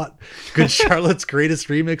bought Good Charlotte's Greatest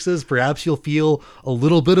Remixes, perhaps you'll feel a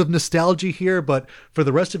little bit of nostalgia here. But for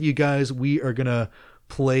the rest of you guys, we are going to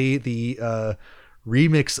play the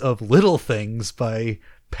remix of Little Things by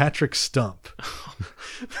Patrick Stump.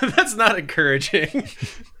 That's not encouraging.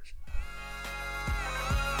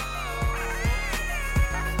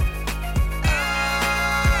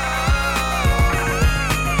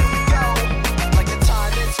 Like a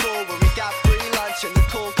time in school when we got free lunch and the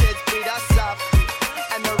cool kids beat us up.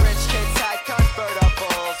 And the rich kids had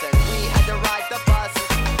convertibles and we had to ride the bus.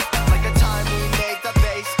 Like the time we made the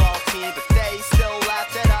baseball team but they still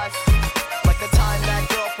laughed at us. Like the time that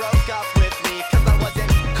girl broke up with me cause I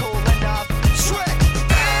wasn't cool enough. Trick!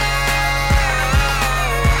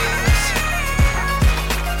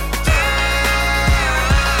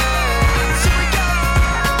 Here we go!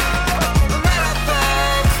 Little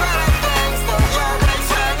things, they'll always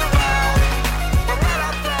hang around. The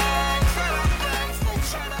little things, they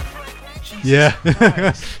try to bring me Jesus Yeah.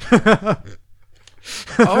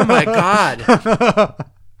 Oh my God.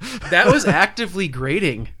 That was actively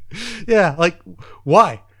grating. Yeah. Like,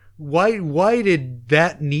 why? Why did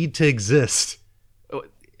that need to exist?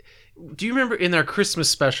 Do you remember in our Christmas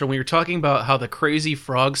special when we were talking about how the Crazy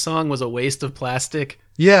Frog song was a waste of plastic?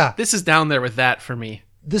 Yeah. This is down there with that for me.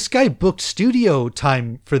 This guy booked studio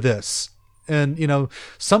time for this. And,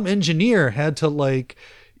 some engineer had to like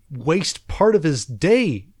waste part of his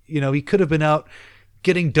day. He could have been out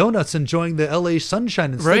getting donuts, enjoying the LA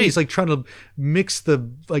sunshine. Instead, Right. he's like trying to mix the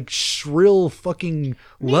like shrill fucking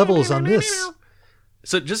levels on this.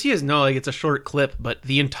 So just so you guys know, like it's a short clip, but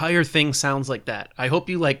the entire thing sounds like that. I hope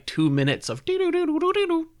you like 2 minutes of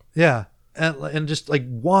doo-doo-doo-doo-doo-doo. Yeah. And just like,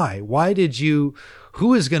 why? Why did you,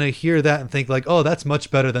 who is going to hear that and think like, oh, that's much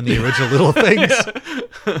better than the original Little Things?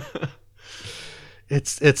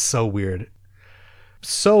 It's so weird.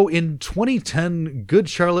 So in 2010, Good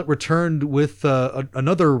Charlotte returned with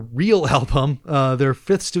another real album, their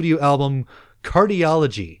fifth studio album,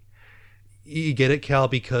 Cardiology. You get it, Cal,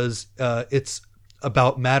 because it's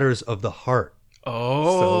about matters of the heart.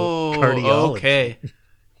 Oh, So, cardiology. okay.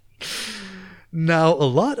 Now, a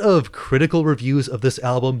lot of critical reviews of this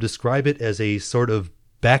album describe it as a sort of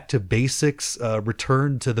back to basics,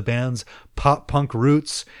 return to the band's pop punk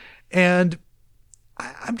roots, and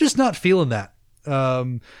I'm just not feeling that.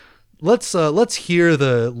 Let's hear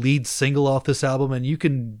the lead single off this album, and you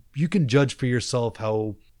can judge for yourself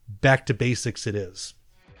how back to basics it is.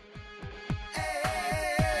 Hey.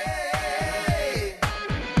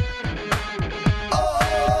 Oh.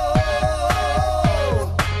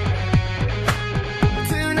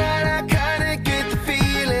 Tonight I kinda get the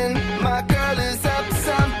feeling my girl is up to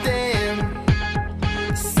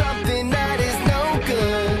something that is no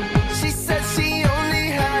good. She said she only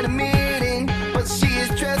had a meeting, but she is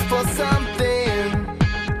dressed for something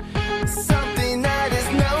that is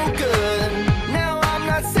no good. Now I'm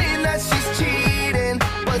not saying that she's cheating,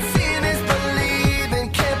 but seeing is believing.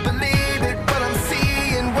 Can't believe it, but I'm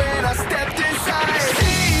seeing when I stepped inside.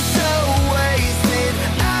 She's so wasted,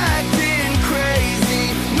 acting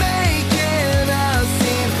crazy, making us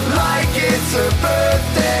seem like it's her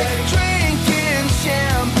birthday. Drinking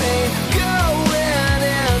champagne, going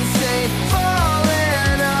insane,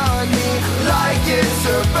 falling on me like it's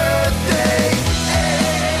her birthday.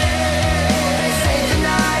 Hey, say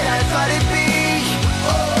tonight I thought it'd be.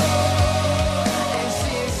 Oh, and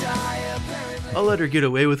she's shy apparently. I'll let her get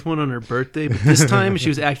away with one on her birthday, but this time she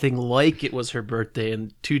was acting like it was her birthday,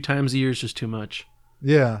 and 2 times a year is just too much.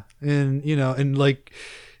 Yeah, and and like,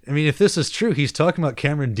 I mean, if this is true, he's talking about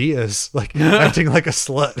Cameron Diaz, like acting like a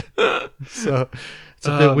slut. So it's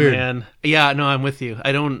a bit weird. Man. Yeah, no, I'm with you.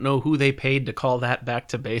 I don't know who they paid to call that back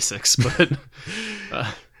to basics, but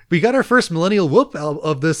We got our first millennial whoop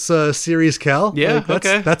of this series, Cal. Yeah, Like,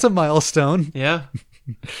 okay. That's a milestone. yeah.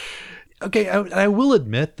 Okay, I will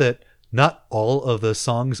admit that not all of the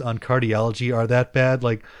songs on Cardiology are that bad.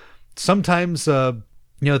 Like sometimes,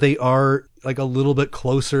 they are like a little bit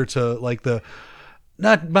closer to like the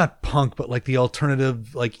not punk, but like the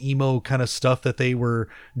alternative, like emo kind of stuff that they were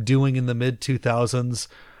doing in the mid 2000s.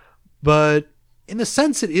 But in a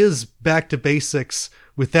sense, it is back to basics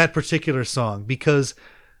with that particular song, because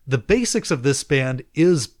the basics of this band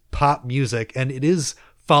is pop music and it is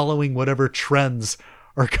following whatever trends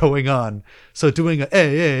are going on. So doing a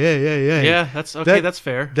hey. Yeah, that's okay. That's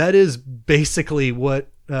fair. That is basically what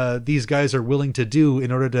these guys are willing to do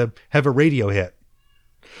in order to have a radio hit.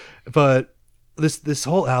 But this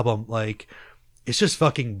whole album, like, it's just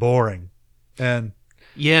fucking boring. And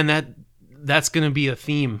Yeah, and that's going to be a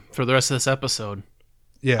theme for the rest of this episode.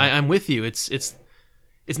 yeah, I'm with you. It's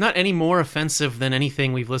it's not any more offensive than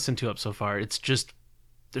anything we've listened to up so far. It's just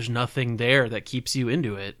there's nothing there that keeps you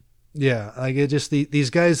into it. Yeah, like it just these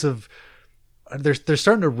guys they're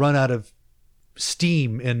starting to run out of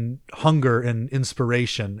steam and hunger and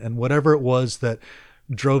inspiration and whatever it was that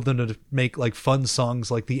drove them to make like fun songs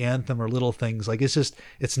like the anthem or Little Things. Like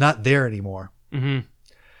it's not there anymore. Mm-hmm.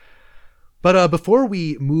 But before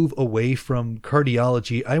we move away from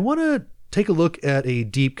Cardiology, I want to take a look at a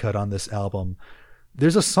deep cut on this album.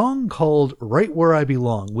 There's a song called Right Where I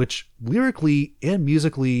Belong, which lyrically and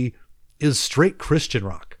musically is straight Christian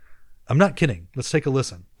rock. I'm not kidding. Let's take a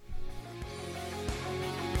listen.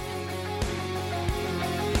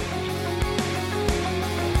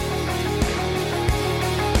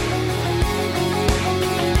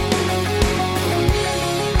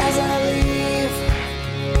 As I leave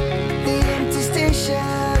the empty station,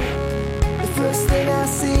 the first thing I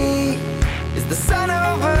see is the sun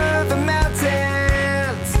over the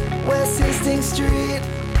mountains, West Hastings Street,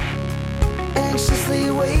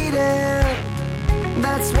 anxiously waiting.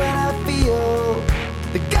 That's when I feel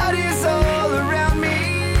that God is all around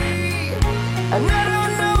me, and I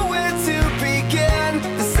don't know where to begin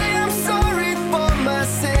to say I'm sorry for my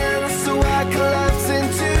sins, so I collapse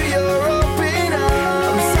into your open arms.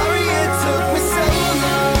 I'm sorry it took me so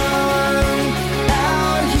long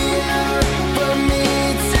out here for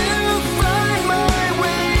me to find my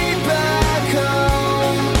way back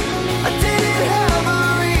home. I didn't have a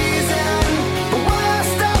reason for why I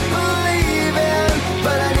stopped believing,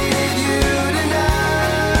 but I needed you to know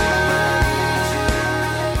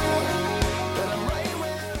that I'm right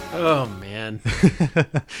where Oh man.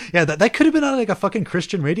 Yeah, that could have been on like a fucking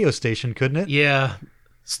Christian radio station, couldn't it? Yeah.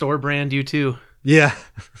 Store brand you too. Yeah.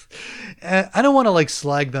 I don't want to like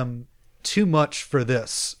slag them too much for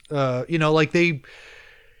this. Like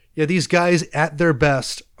these guys at their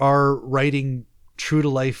best are writing true to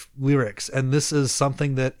life lyrics, and this is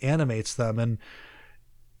something that animates them. And,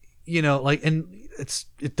 it's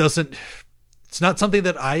not something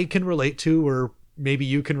that I can relate to, or maybe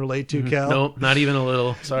you can relate to, Cal. Nope, not even a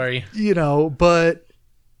little. Sorry. But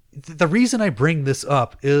the reason I bring this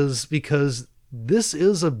up is because this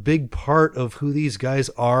is a big part of who these guys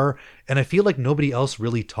are, and I feel like nobody else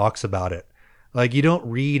really talks about it. Like, you don't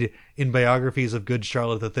read in biographies of Good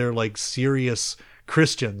Charlotte that they're like serious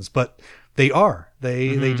Christians, but they are.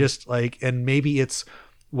 They just like, and maybe it's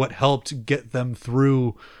what helped get them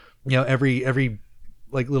through, every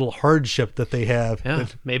like little hardship that they have. Yeah,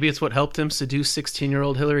 maybe it's what helped him seduce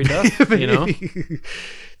 16-year-old Hillary Duff,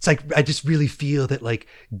 It's like, I just really feel that like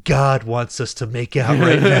God wants us to make out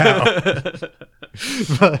right now.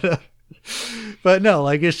 but no,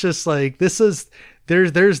 like, it's just like, there's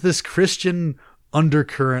this Christian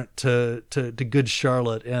undercurrent to Good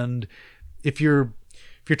Charlotte. And if you're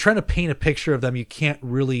trying to paint a picture of them, you can't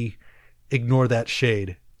really ignore that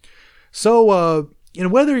shade. So,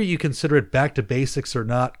 whether you consider it back to basics or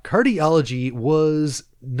not, Cardiology was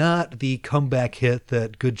not the comeback hit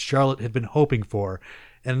that Good Charlotte had been hoping for.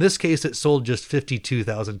 And in this case, it sold just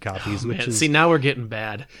 52,000 copies, which is... See, now we're getting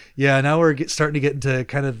bad. Yeah, now we're starting to get into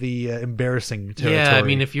kind of the embarrassing territory. Yeah, I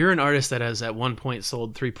mean, if you're an artist that has at one point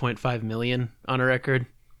sold 3.5 million on a record,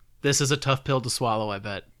 this is a tough pill to swallow, I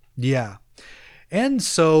bet. Yeah. And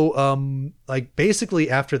so, basically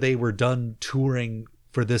after they were done touring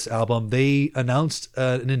for this album, they announced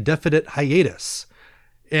an indefinite hiatus.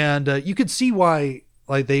 And you could see why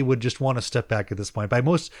they would just want to step back at this point. By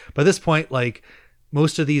this point,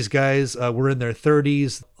 most of these guys were in their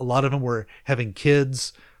 30s. A lot of them were having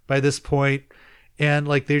kids by this point. And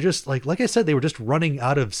they're just like I said, they were just running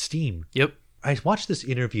out of steam. Yep. I watched this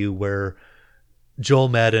interview where Joel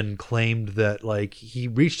Madden claimed that he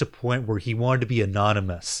reached a point where he wanted to be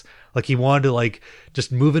anonymous. He wanted to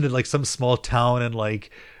just move into some small town and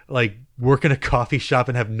work in a coffee shop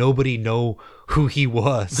and have nobody know who he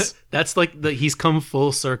was. That's he's come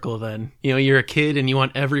full circle then. You're a kid and you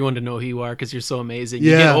want everyone to know who you are because you're so amazing.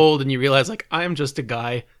 You get old and you realize I am just a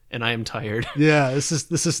guy and I am tired. Yeah, this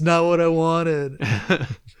is not what I wanted.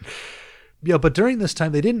 Yeah, but during this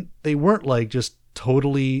time they weren't just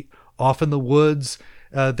totally off in the woods.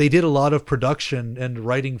 They did a lot of production and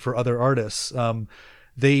writing for other artists.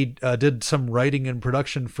 They did some writing and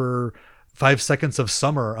production for 5 Seconds of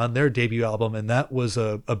Summer on their debut album, and that was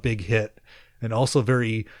a big hit, and also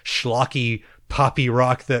very schlocky poppy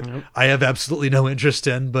rock that I have absolutely no interest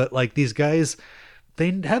in. But these guys,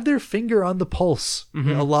 they have their finger on the pulse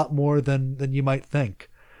a lot more than you might think.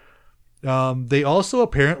 They also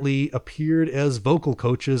apparently appeared as vocal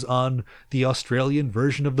coaches on the Australian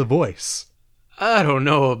version of The Voice. I don't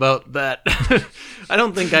know about that. I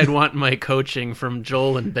don't think I'd want my coaching from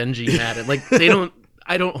Joel and Benji Madden.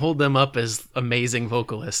 I don't hold them up as amazing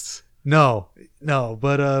vocalists. No,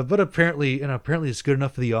 but apparently, apparently it's good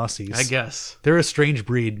enough for the Aussies. I guess they're a strange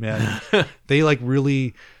breed, man.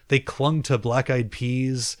 They they clung to Black Eyed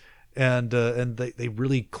Peas, and they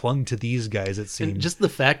really clung to these guys. It seems. And just the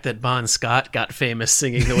fact that Bon Scott got famous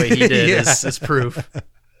singing the way he did is proof.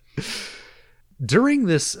 During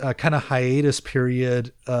this kind of hiatus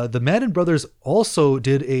period, the Madden Brothers also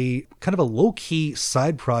did a kind of a low-key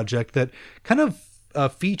side project that kind of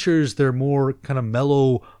features their more kind of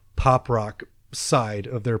mellow pop rock side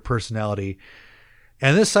of their personality.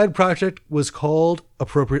 And this side project was called,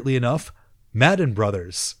 appropriately enough, Madden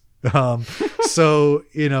Brothers. So,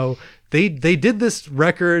 they did this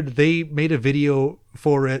record, they made a video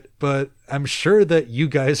for it, but I'm sure that you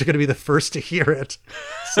guys are going to be the first to hear it.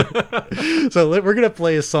 So we're going to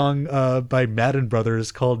play a song by Madden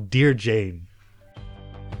Brothers called Dear Jane.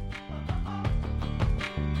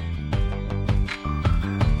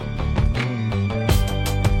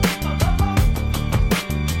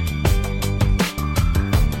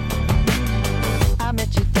 I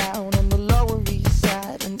met you down on the Lower East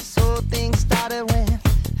Side, and this whole thing started when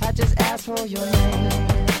I just asked for your name.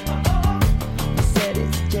 You said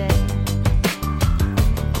it's Jane.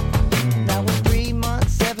 Now we're 3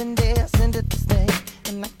 months, 7 days into this thing,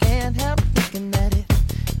 and I can't help looking at it.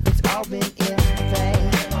 It's all been in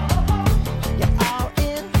vain. Yeah, all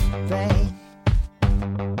in vain.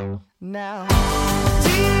 Now,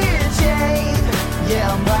 dear Jane,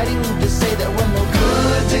 yeah, I'm writing you to say that we're no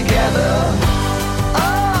good together.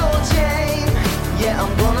 Oh, Jane, yeah,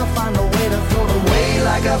 I'm gonna find a way to float away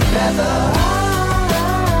like a feather.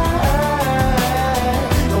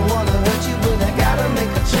 I don't wanna hurt you, but I gotta make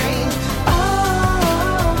a change.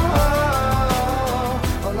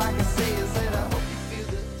 All I can say is that I hope you feel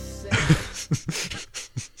the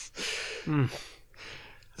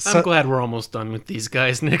same. I'm glad we're almost done with these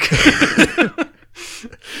guys, Nick.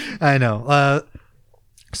 I know.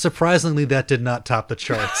 Surprisingly, that did not top the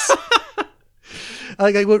charts.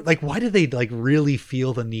 Why did they really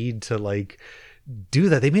feel the need to do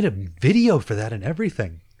that? They made a video for that and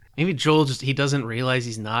everything. Maybe Joel he doesn't realize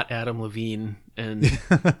he's not Adam Levine and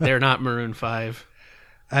they're not Maroon 5.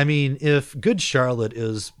 I mean, if Good Charlotte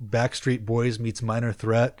is Backstreet Boys meets Minor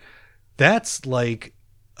Threat, that's like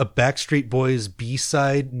a Backstreet Boys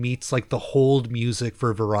B-side meets the hold music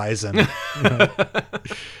for Verizon.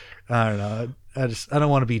 I don't know. I don't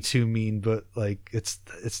want to be too mean, but it's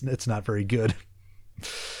not very good.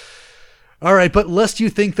 All right, but lest you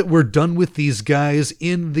think that we're done with these guys,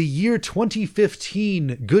 in the year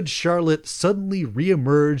 2015, Good Charlotte suddenly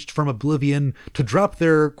reemerged from oblivion to drop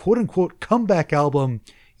their quote-unquote comeback album,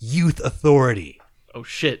 Youth Authority. Oh,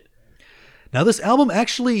 shit. Now, this album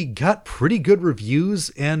actually got pretty good reviews,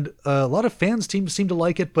 and a lot of fans seem to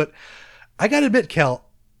like it, but I gotta admit, Cal,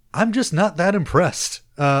 I'm just not that impressed.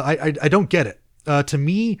 I don't get it. To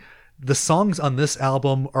me, the songs on this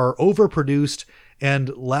album are overproduced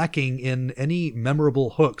and lacking in any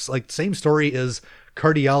memorable hooks. Same story as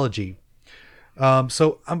Cardiology.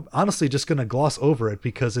 So I'm honestly just going to gloss over it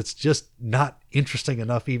because it's just not interesting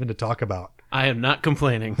enough even to talk about. I am not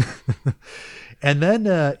complaining. And then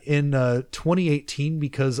in 2018,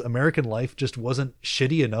 because American Life just wasn't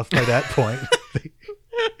shitty enough by that point,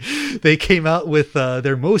 they came out with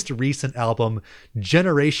their most recent album,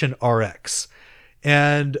 Generation RX.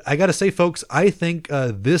 And I got to say, folks, I think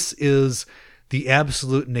this is the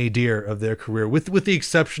absolute nadir of their career, with the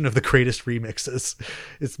exception of the greatest remixes.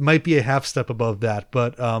 It might be a half step above that,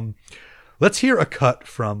 but let's hear a cut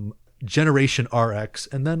from Generation RX,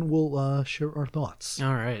 and then we'll share our thoughts.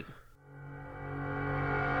 All right.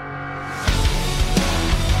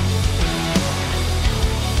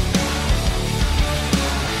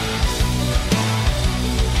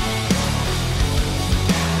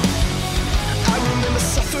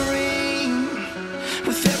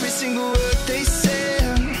 With every single word they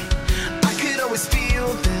said, I could always feel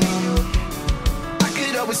them. I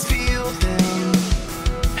could always feel them.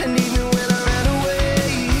 And even when I ran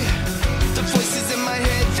away, the voices in my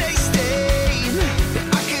head, they stayed.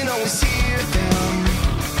 I could always hear them.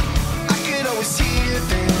 I could always hear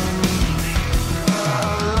them.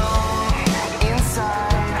 Alone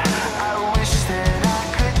inside, I wish that I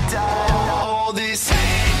could die. All this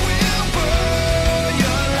hate will burn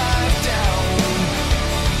your life down.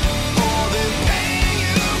 All the pain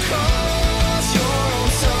you cause, your own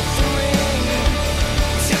suffering.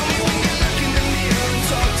 Tell me when you look in the mirror and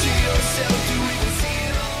talk to yourself, do you even see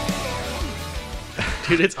it all?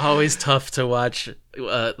 Dude, it's always tough to watch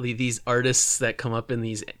these artists that come up in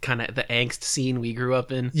these kind of the angst scene we grew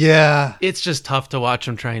up in. Yeah. It's just tough to watch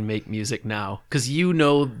them try and make music now because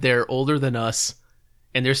they're older than us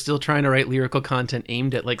and they're still trying to write lyrical content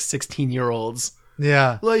aimed at like 16-year-olds.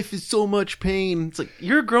 Yeah. Life is so much pain. It's like,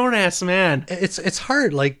 you're a grown-ass man. It's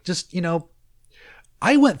hard. Like, just,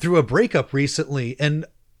 I went through a breakup recently, and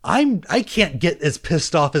I can't get as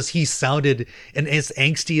pissed off as he sounded and as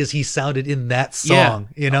angsty as he sounded in that song.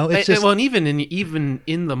 It's just, well, and even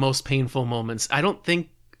in the most painful moments, I don't think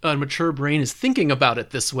a mature brain is thinking about it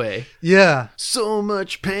this way. yeah. So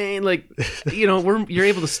much pain, like, you're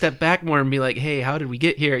able to step back more and be like, hey, how did we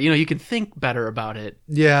get here? You can think better about it.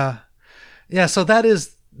 Yeah. Yeah. So that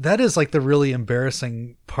is like the really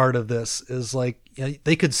embarrassing part of this is like,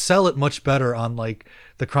 they could sell it much better on like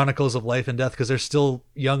the Chronicles of Life and Death, because they're still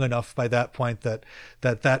young enough by that point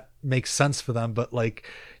that makes sense for them. But like,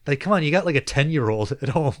 come on, you got like a 10-year-old at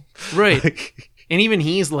home. Right. Like, and even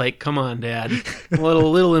he's like, come on, Dad, a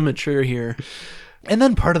little immature here. and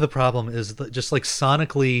then part of the problem is that just like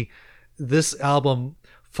sonically, this album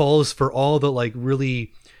falls for all the like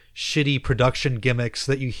really shitty production gimmicks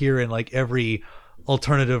that you hear in like every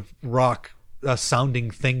alternative rock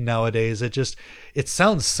sounding thing nowadays. It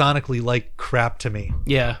sounds sonically like crap to me.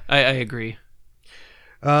 Yeah, I agree.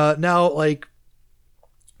 Now, like,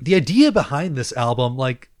 the idea behind this album,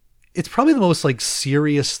 like, it's probably the most like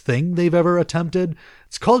serious thing they've ever attempted.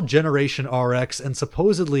 It's called Generation RX, and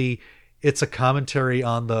supposedly it's a commentary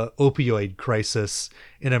on the opioid crisis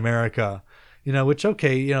in America. Which,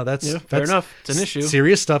 okay, that's fair enough. It's an issue.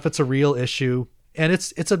 Serious stuff. It's a real issue, and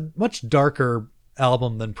it's a much darker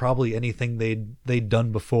album than probably anything they'd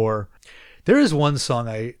done before. There is one song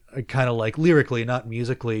I kind of like lyrically, not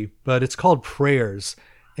musically, but it's called Prayers,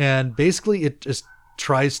 and basically it just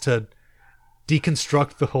tries to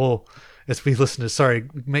deconstruct the whole. As we listen to, sorry,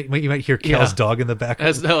 you might hear Cal's dog in the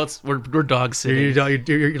background. We're dog sitting.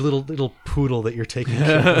 Your little poodle that you're taking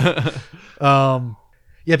care of.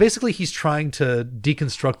 Yeah, basically he's trying to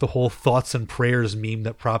deconstruct the whole thoughts and prayers meme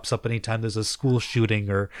that props up anytime there's a school shooting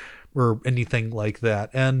or anything like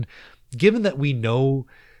that. And given that we know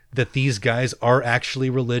that these guys are actually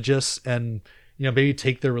religious and, maybe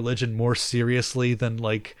take their religion more seriously than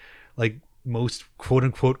like most quote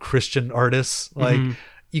unquote Christian artists, like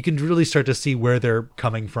you can really start to see where they're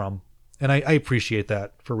coming from. And I appreciate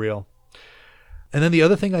that for real. And then the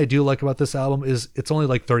other thing I do like about this album is it's only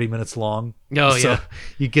like 30 minutes long. Oh, so yeah.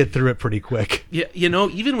 You get through it pretty quick. Yeah,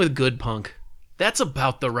 even with good punk, that's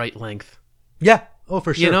about the right length. Yeah. Oh,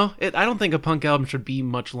 for sure. I don't think a punk album should be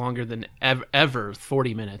much longer than ever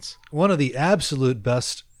 40 minutes. One of the absolute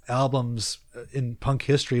best albums in punk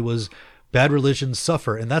history was Bad Religion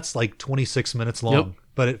Suffer, and that's like 26 minutes long. Yep.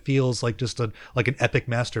 But it feels like just like an epic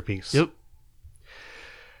masterpiece. Yep.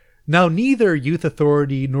 Now, neither Youth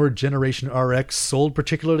Authority nor Generation RX sold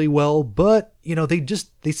particularly well, but,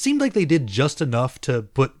 they seemed like they did just enough to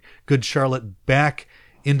put Good Charlotte back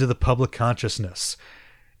into the public consciousness.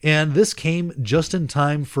 And this came just in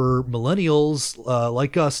time for millennials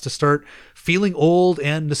like us to start feeling old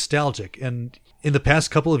and nostalgic. And in the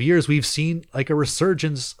past couple of years, we've seen like a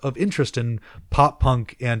resurgence of interest in pop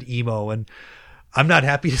punk and emo, and I'm not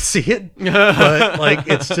happy to see it, but like,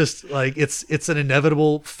 it's just like, it's an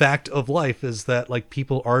inevitable fact of life is that like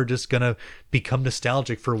people are just going to become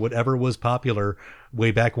nostalgic for whatever was popular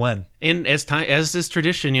way back when. And as is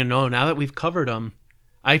tradition, now that we've covered them,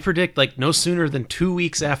 I predict like no sooner than 2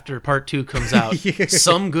 weeks after part 2 comes out,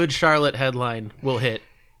 some Good Charlotte headline will hit.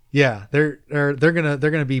 Yeah. They're going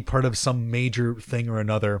to be part of some major thing or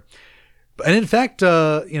another. And in fact,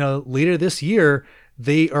 later this year,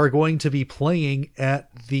 they are going to be playing at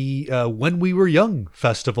the When We Were Young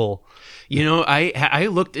festival. I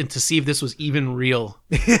looked in to see if this was even real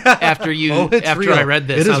after real. I read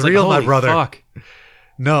this. It I was is real, like, my brother. Fuck.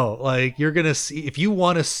 No, like you're going to see, if you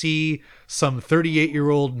want to see some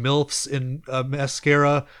 38-year-old MILFs in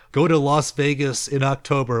mascara, go to Las Vegas in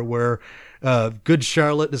October where Good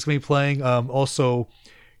Charlotte is going to be playing. Also,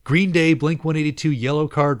 Green Day, Blink-182, Yellow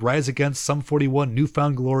Card, Rise Against, Sum 41,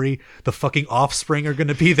 Newfound Glory, the fucking Offspring are going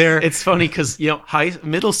to be there. It's funny because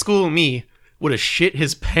middle school me would have shit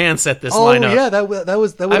his pants at this lineup. Oh yeah, that would I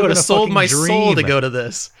would have sold my dream. soul to go to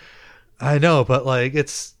this. I know, but like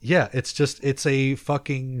it's a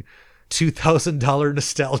fucking $2,000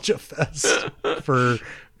 nostalgia fest for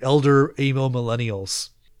elder emo millennials.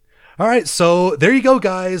 All right, so there you go,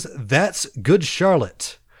 guys. That's Good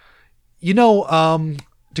Charlotte.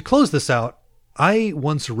 To close this out, I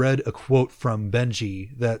once read a quote from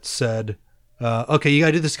Benji that said, okay, you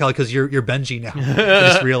gotta do this, Kelly, because you're Benji now. I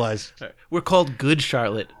just realized. We're called Good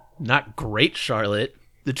Charlotte, not Great Charlotte.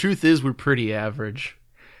 The truth is we're pretty average.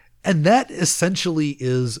 And that essentially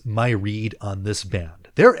is my read on this band.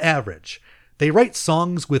 They're average. They write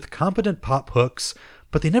songs with competent pop hooks,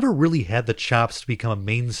 but they never really had the chops to become a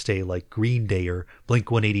mainstay like Green Day or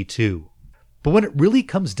Blink-182. But when it really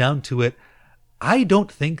comes down to it, I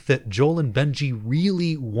don't think that Joel and Benji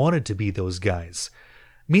really wanted to be those guys.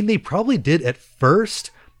 I mean, they probably did at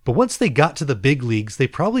first, but once they got to the big leagues, they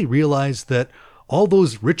probably realized that all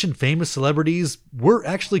those rich and famous celebrities were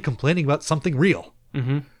actually complaining about something real.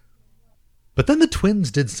 Mm-hmm. But then the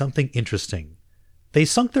twins did something interesting. They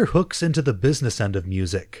sunk their hooks into the business end of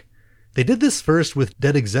music. They did this first with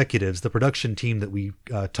Dead Executives, the production team that we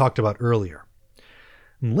talked about earlier.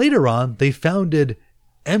 And later on, they founded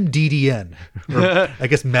MDDN, or I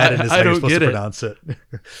guess Madden is how you're supposed to pronounce it.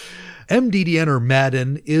 MDDN, or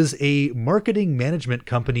Madden, is a marketing management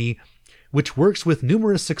company which works with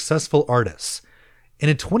numerous successful artists.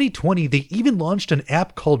 And in 2020, they even launched an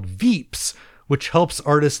app called Veeps, which helps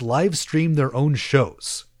artists live stream their own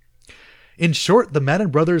shows. In short, the Madden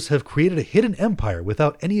brothers have created a hidden empire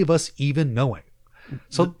without any of us even knowing.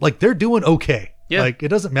 So, like, they're doing okay. Yeah. Like, it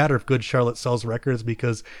doesn't matter if Good Charlotte sells records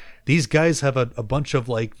because these guys have a bunch of,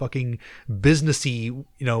 like, fucking businessy,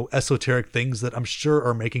 esoteric things that I'm sure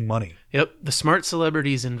are making money. Yep. The smart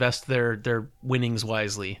celebrities invest their winnings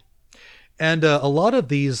wisely. And a lot of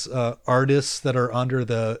these artists that are under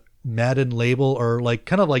the Madden label are like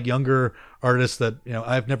kind of like younger artists that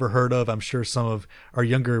I've never heard of. I'm sure some of our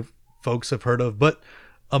younger folks have heard of, but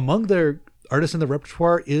among their artists in the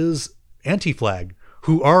repertoire is Anti-Flag,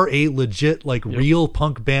 who are a legit real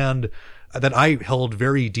punk band that I held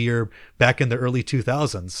very dear back in the early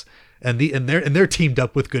 2000s, and they're teamed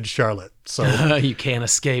up with Good Charlotte. So you can't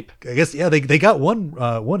escape. I guess they got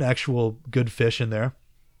one actual good fish in there.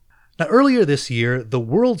 Now, earlier this year, the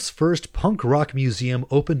world's first punk rock museum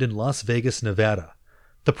opened in Las Vegas, Nevada.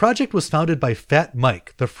 The project was founded by Fat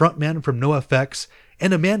Mike, the frontman from NoFX,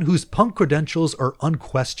 and a man whose punk credentials are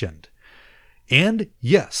unquestioned. And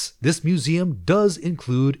yes, this museum does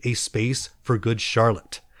include a space for Good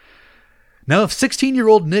Charlotte. Now, if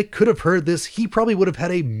 16-year-old Nick could have heard this, he probably would have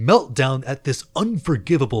had a meltdown at this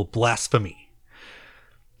unforgivable blasphemy.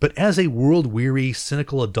 But as a world-weary,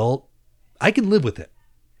 cynical adult, I can live with it.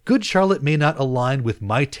 Good Charlotte may not align with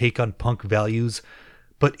my take on punk values,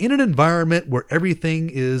 but in an environment where everything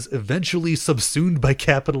is eventually subsumed by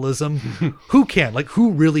capitalism, who can? Who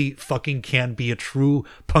really fucking can be a true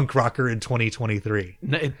punk rocker in 2023?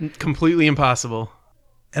 Completely impossible.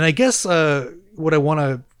 And I guess what I want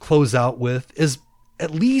to close out with is at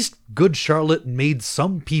least Good Charlotte made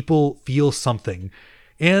some people feel something.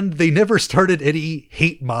 And they never started any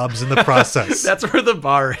hate mobs in the process. That's where the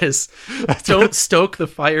bar is. Don't stoke the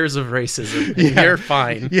fires of racism. And you're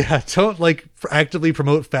fine. Yeah, don't actively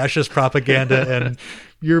promote fascist propaganda and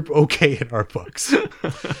you're okay in our books.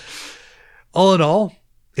 All in all,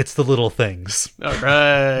 it's the little things. All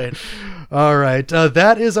right. All right.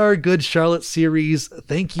 That is our Good Charlotte series.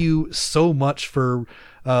 Thank you so much for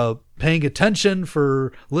paying attention,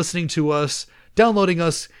 for listening to us, downloading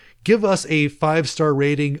us. Give us a 5-star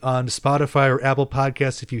rating on Spotify or Apple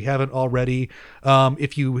Podcasts if you haven't already.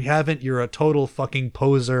 If you haven't, you're a total fucking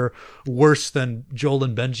poser, worse than Joel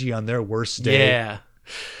and Benji on their worst day.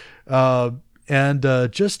 Yeah. And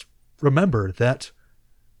just remember that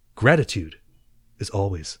gratitude is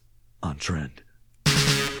always on trend.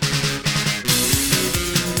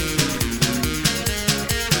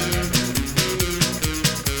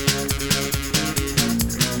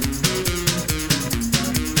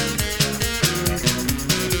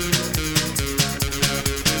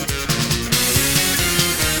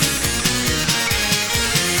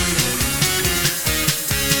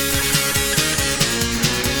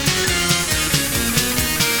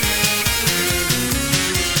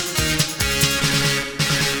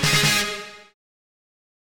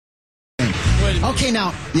 Okay,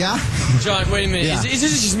 now, yeah? John, wait a minute. Yeah. Is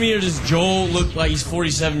this just me or does Joel look like he's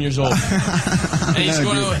 47 years old? And he's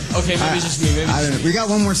going away. Okay, maybe it's just me. Maybe I don't know. We got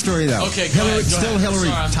one more story, though. Okay, go ahead, go Still ahead. Hillary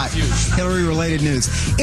Sorry, I'm type. confused. Hillary-related news.